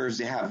reserves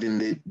they have in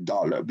the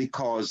dollar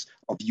because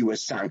of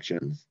US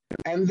sanctions.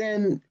 And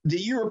then the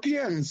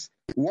Europeans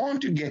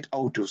want to get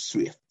out of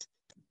SWIFT.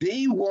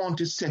 They want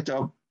to set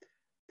up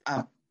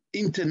a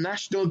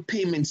international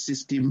payment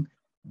system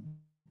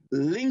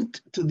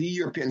linked to the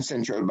European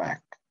Central Bank.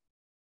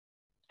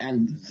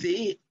 And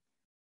they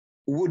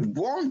would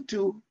want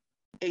to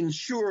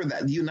ensure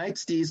that the United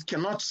States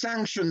cannot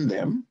sanction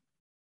them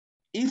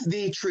if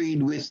they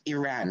trade with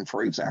Iran,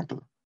 for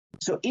example.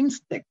 So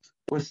INSTEX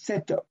was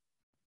set up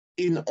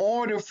in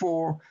order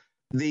for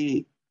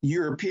the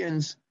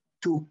Europeans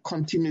to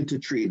continue to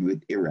trade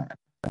with Iran.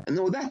 And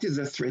now that is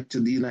a threat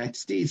to the United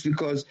States,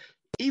 because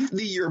if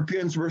the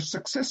Europeans were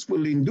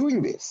successful in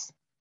doing this,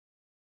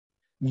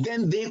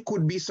 then they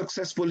could be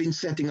successful in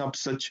setting up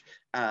such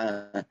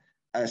a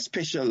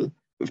special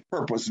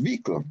purpose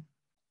vehicle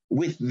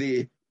with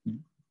the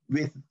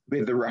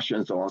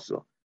Russians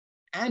also,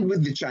 and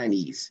with the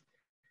Chinese.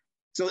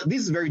 So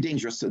this is very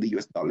dangerous to the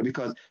US dollar,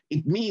 because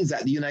it means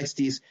that the United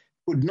States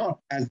could not,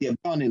 as they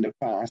have done in the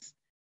past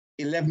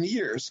 11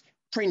 years,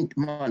 print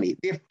money.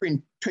 They've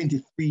printed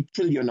 23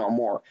 trillion or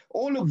more.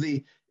 All of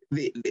the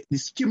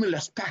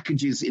stimulus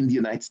packages in the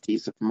United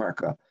States of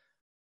America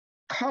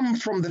come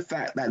from the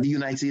fact that the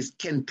United States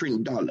can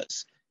print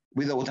dollars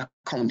without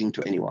accounting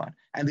to anyone.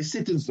 And the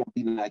citizens of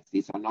the United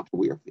States are not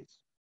aware of this.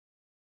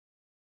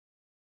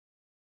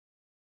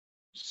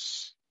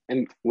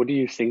 And what do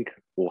you think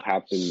will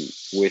happen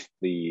with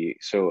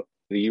so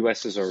the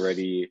US has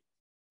already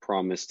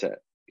promised to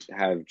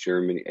have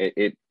Germany,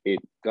 it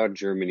got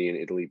Germany and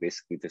Italy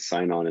basically to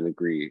sign on and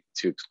agree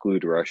to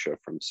exclude Russia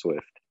from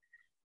SWIFT.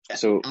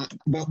 So,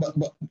 but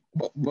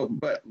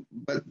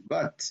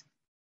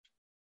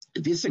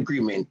this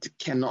agreement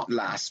cannot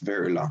last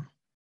very long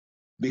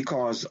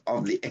because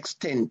of the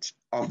extent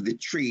of the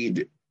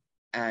trade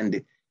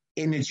and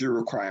energy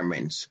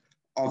requirements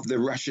of the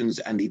Russians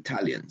and the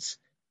Italians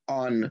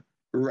on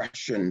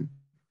Russian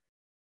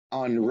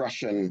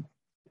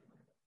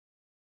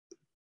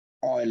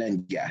oil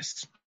and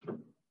gas.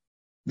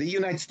 The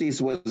United States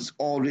was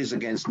always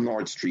against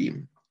Nord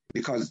Stream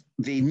because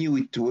they knew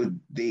it would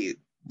the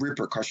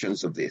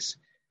repercussions of this.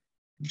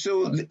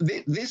 So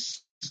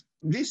this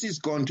is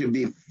going to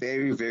be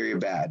very, very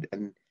bad.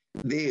 And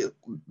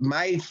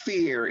my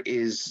fear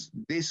is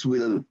this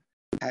will,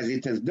 as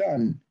it has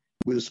done,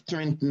 will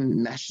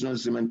strengthen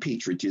nationalism and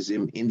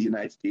patriotism in the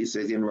United States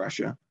as in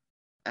Russia,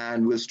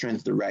 and will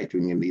strengthen the right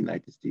wing in the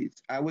United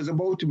States. I was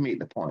about to make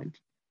the point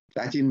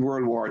that in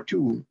World War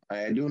II,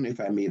 I don't know if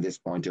I made this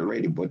point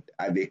already, but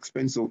at the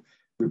expense of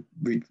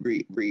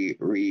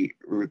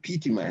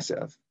repeating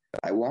myself,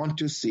 I want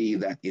to say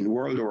that in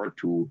World War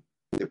II,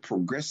 the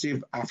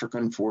progressive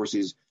African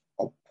forces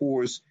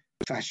opposed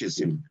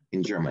fascism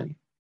in Germany.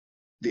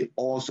 They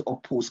also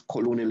opposed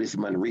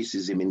colonialism and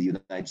racism in the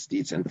United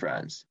States and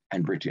France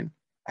and Britain.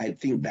 I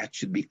think that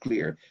should be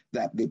clear,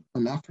 that the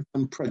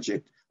Pan-African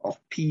project of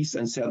peace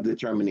and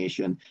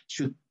self-determination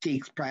should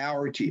take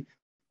priority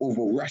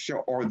over Russia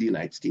or the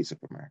United States of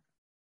America.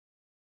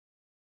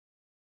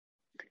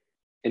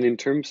 And in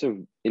terms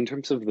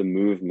of the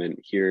movement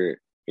here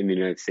in the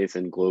United States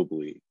and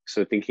globally,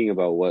 so thinking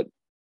about what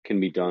can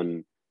be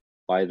done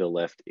by the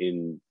left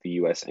in the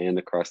US and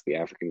across the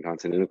African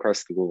continent and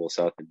across the global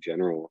South in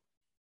general,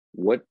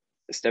 what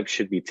steps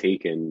should be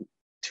taken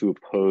to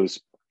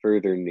oppose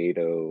further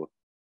NATO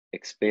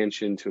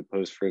expansion, to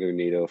oppose further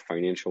NATO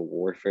financial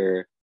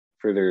warfare,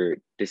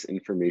 further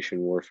disinformation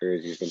warfare,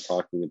 as you've been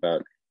talking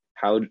about?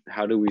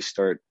 How do we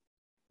start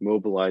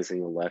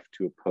mobilizing the left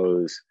to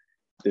oppose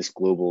this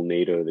global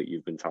NATO that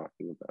you've been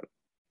talking about?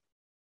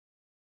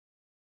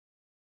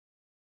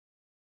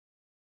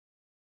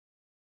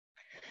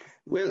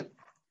 Well,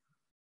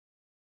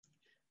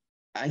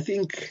 I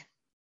think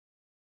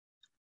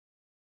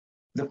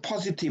the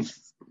positive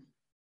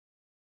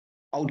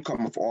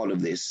outcome of all of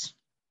this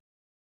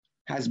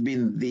has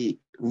been the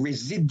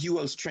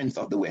residual strength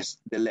of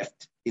the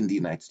left in the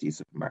United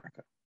States of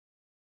America.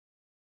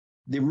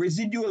 The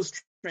residual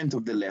strength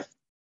of the left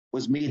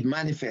was made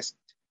manifest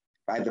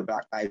by the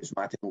Black Lives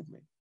Matter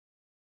movement.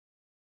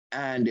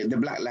 And the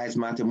Black Lives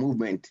Matter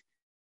movement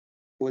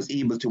was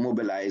able to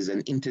mobilize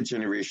an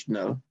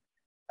intergenerational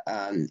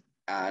and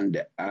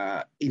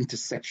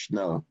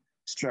intersectional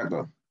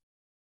struggle,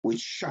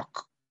 which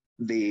shocked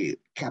the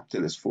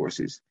capitalist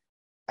forces.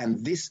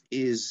 And this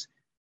is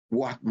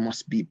what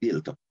must be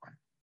built upon.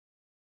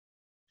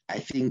 I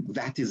think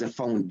that is a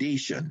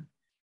foundation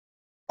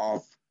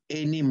of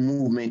any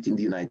movement in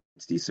the United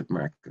States of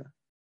America.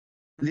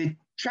 The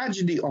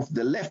tragedy of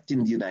the left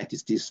in the United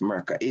States of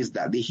America is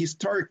that the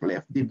historic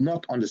left did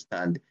not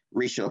understand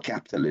racial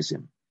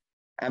capitalism.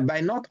 And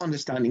by not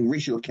understanding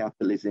racial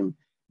capitalism,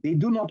 they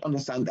do not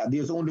understand that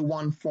there's only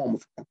one form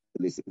of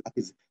capitalism, that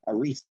is a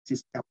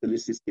racist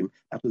capitalist system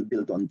that was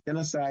built on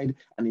genocide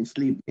and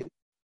enslavement.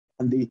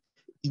 And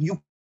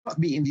you cannot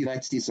be in the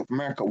United States of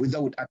America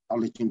without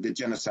acknowledging the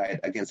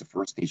genocide against the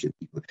First Nation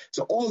people.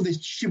 So all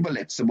these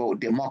shibboleths about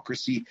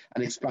democracy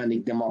and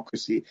expanding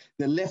democracy,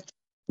 the left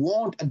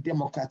want a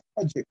democratic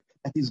project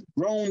that is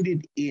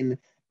grounded in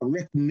a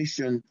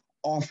recognition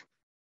of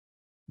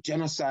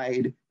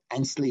genocide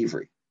and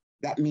slavery.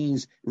 That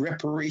means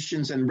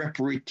reparations and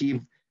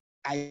reparative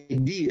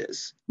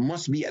ideas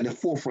must be at the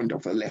forefront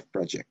of a left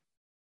project.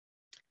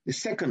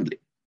 Secondly,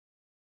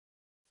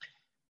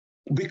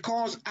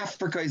 because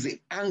Africa is the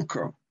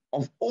anchor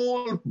of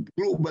all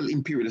global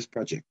imperialist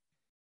projects,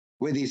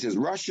 whether it's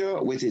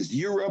Russia, whether it's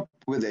Europe,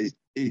 whether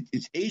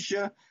it's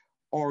Asia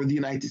or the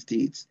United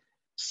States,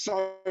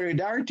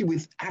 solidarity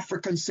with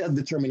African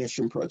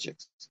self-determination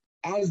projects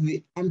as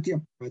the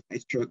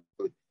anti-apartheid struggle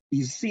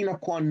is sine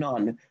qua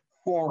non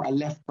for a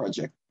left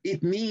project.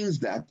 It means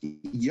that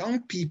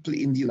young people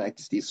in the United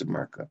States of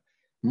America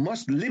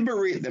must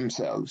liberate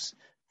themselves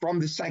from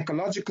the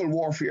psychological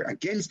warfare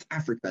against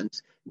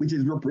Africans, which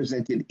is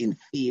represented in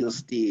failed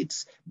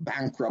states,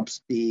 bankrupt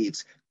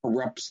states,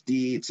 corrupt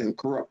states, and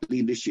corrupt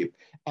leadership,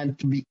 and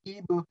to be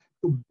able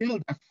to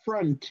build a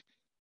front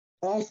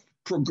of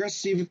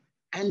progressive,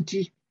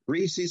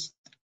 anti-racist,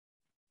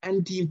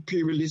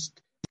 anti-imperialist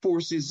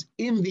forces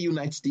in the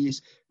United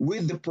States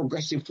with the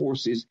progressive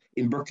forces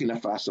in Burkina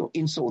Faso,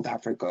 in South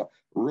Africa.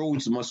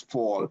 Roads must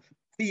fall,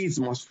 trees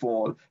must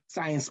fall,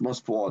 science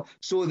must fall,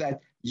 so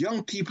that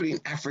young people in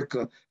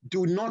Africa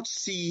do not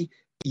see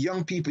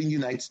young people in the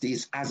United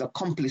States as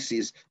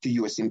accomplices to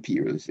U.S.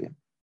 imperialism.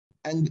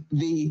 And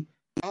the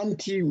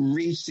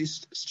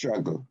anti-racist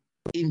struggle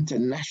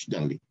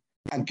internationally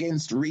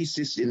against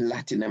racists in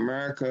Latin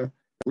America,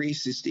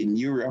 racists in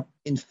Europe,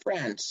 in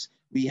France,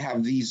 we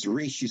have these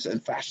racists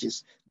and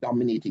fascists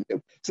dominating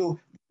them. So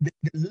the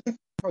left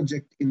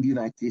project in the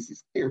United States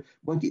is clear,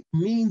 but it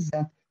means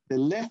that the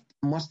left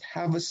must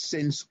have a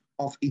sense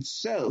of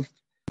itself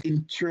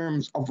in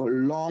terms of a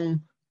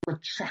long,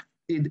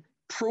 protracted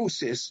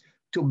process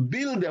to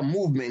build a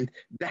movement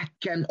that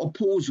can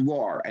oppose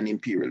war and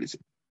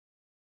imperialism.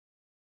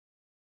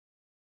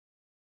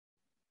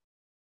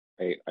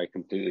 I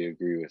completely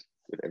agree with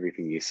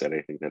everything you said.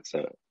 I think that's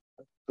a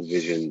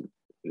vision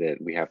that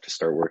we have to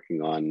start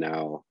working on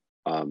now,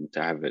 to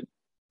have it.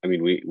 I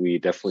mean, we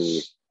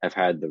definitely have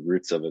had the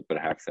roots of it, but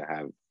have to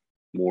have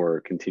more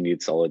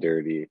continued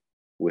solidarity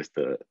with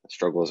the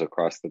struggles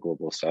across the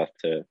global south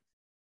to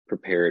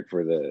prepare it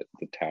for the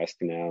task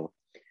now.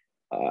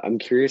 I'm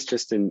curious,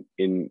 just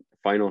in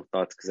final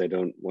thoughts, because I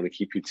don't want to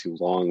keep you too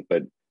long,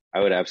 but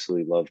I would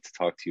absolutely love to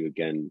talk to you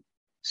again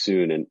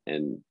soon,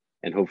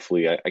 and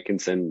hopefully I can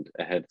send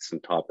ahead some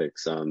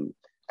topics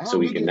so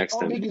we can next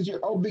time.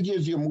 How big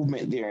is your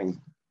movement there?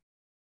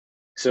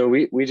 So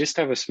we just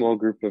have a small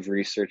group of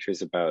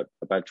researchers, about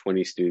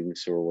 20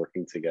 students who are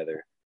working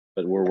together,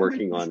 but we're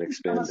working on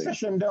expanding. We should have a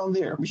session down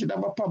there. We should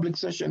have a public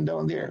session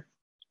down there.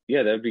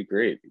 Yeah, that'd be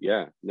great.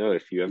 Yeah, no,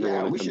 if you ever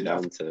want to come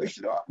down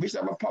we should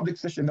have a public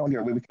session down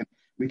there where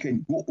we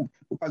can go,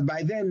 because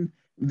by then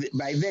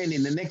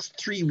in the next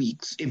 3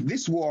 weeks, if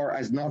this war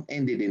has not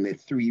ended in the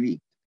 3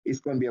 weeks, it's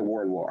going to be a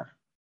world war.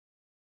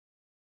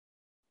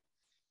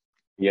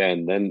 Yeah,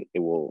 and then it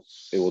will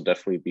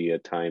definitely be a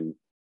time,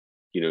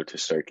 to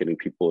start getting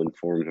people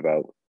informed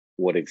about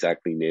what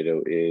exactly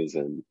NATO is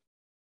and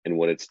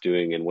what it's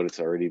doing and what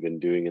it's already been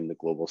doing in the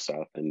global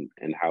south, and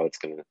how it's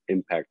going to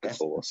impact the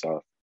global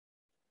south.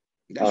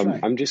 That's right.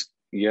 I'm just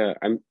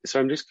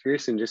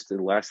curious, and just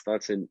the last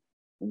thoughts, and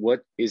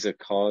what is a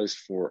cause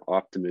for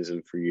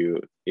optimism for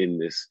you in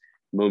this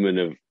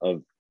moment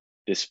of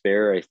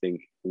despair? I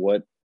think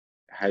what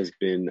has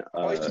been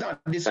it's not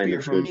sign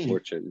of good me.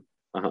 fortune.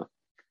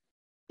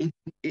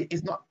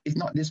 It's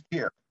not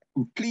despair.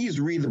 Please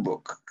read the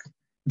book,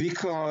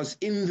 because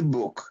in the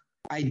book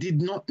I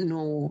did not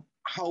know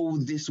how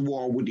this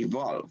war would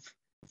evolve,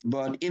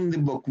 but in the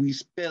book we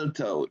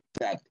spelled out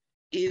that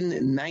in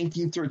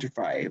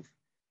 1935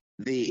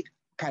 the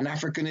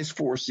Pan-Africanist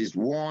forces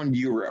warned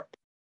Europe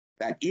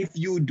that if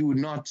you do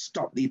not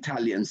stop the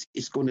Italians,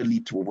 it's going to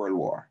lead to a world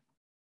war.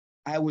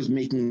 I was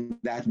making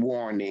that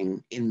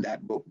warning in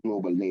that book,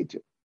 Global NATO.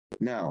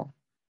 Now,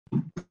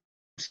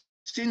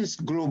 since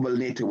Global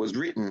NATO was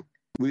written,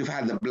 we've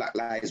had the Black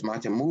Lives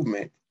Matter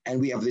movement, and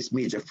we have this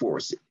major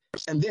force.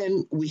 And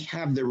then we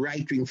have the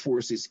right-wing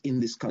forces in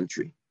this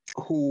country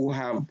who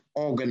have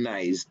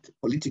organized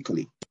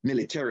politically,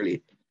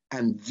 militarily,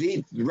 and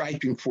the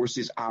right-wing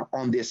forces are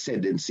on the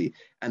ascendancy,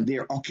 and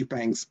they're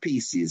occupying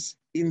spaces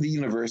in the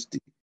university.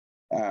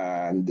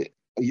 And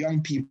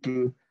young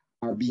people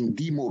are being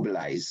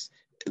demobilized,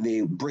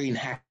 the brain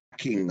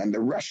hacking, and the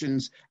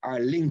Russians are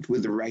linked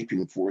with the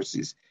right-wing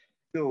forces.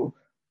 So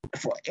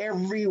for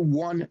every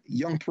one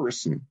young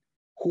person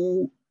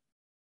who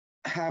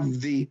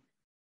have the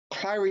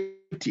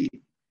clarity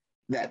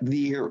that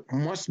there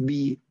must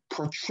be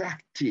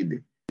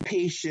protracted,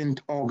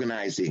 patient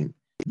organizing,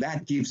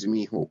 that gives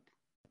me hope.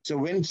 So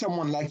when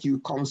someone like you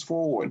comes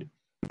forward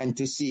and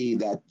to see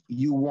that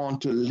you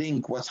want to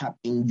link what's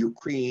happening in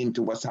Ukraine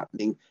to what's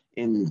happening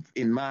in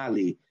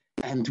Mali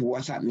and to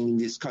what's happening in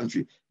this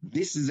country,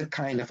 this is the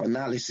kind of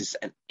analysis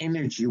and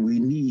energy we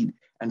need,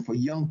 and for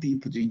young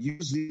people to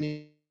use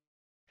it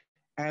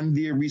and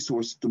their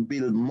resources to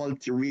build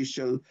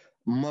multiracial,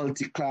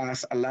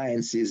 multi-class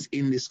alliances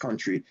in this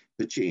country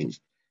to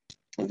change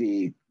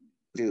the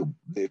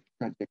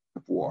project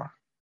of war.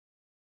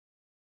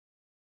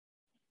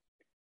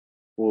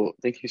 Well,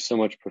 thank you so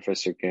much,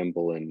 Professor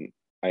Campbell. And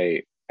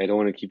I don't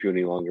want to keep you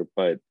any longer,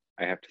 but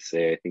I have to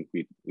say, I think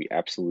we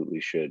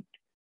absolutely should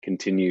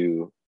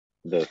continue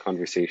the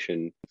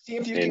conversation See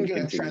if you can and get a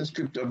continue.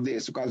 transcript of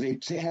this, because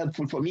it's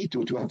helpful for me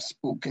to have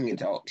spoken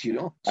it out, you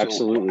know. So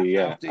Absolutely,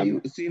 yeah. after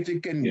you see if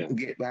you can Yeah,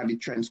 have it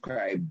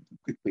transcribed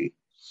quickly.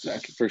 So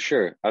for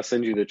sure. I'll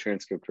send you the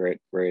transcript right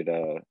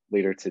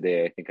later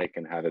today. I think I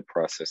can have it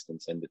processed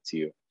and send it to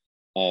you.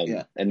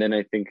 yeah. And then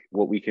I think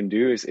what we can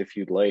do is, if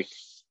you'd like,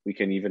 we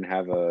can even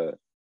have a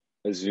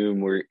Zoom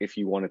where, if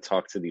you want to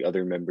talk to the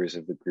other members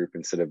of the group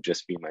instead of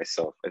just me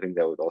myself, I think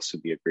that would also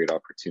be a great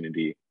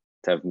opportunity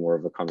to have more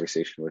of a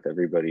conversation with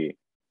everybody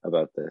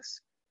about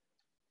this.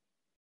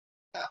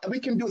 We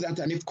can do that,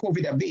 and if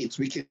COVID abates,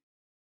 we can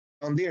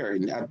on there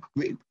and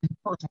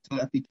important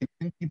that we can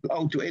bring people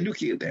out to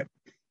educate them.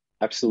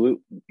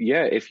 Absolutely.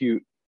 Yeah, if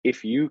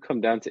you come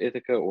down to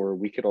Ithaca, or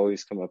we could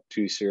always come up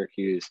to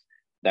Syracuse,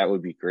 that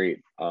would be great,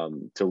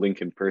 to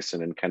link in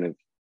person and kind of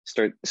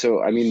start.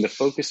 So, I mean, the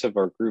focus of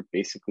our group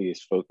basically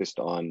is focused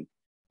on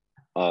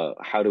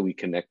how do we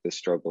connect the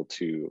struggle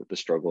to the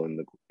struggle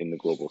in the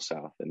global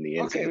South and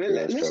the Okay, well, anti-imperial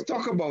let's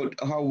struggle. talk about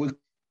how we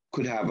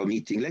could have a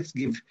meeting. Let's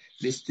give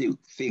this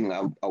thing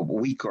a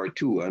week or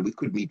two, and we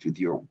could meet with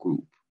your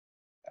group,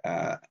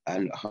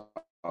 and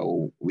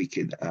how we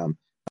could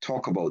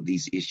talk about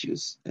these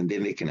issues, and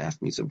then they can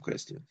ask me some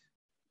questions.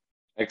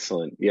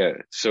 Excellent. Yeah.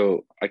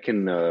 So I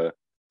can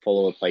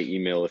follow up by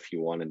email if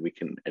you want, and we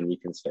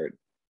can start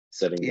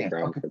setting the Yeah,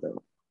 ground okay. for them.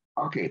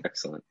 Okay.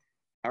 Excellent.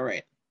 All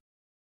right.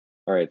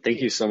 All right. Thank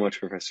Okay. you so much,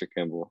 Professor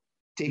Campbell.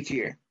 Take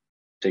care.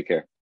 Take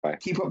care. Bye.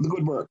 Keep up the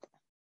good work.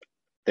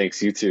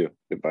 Thanks. You too.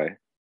 Goodbye.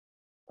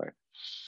 Bye.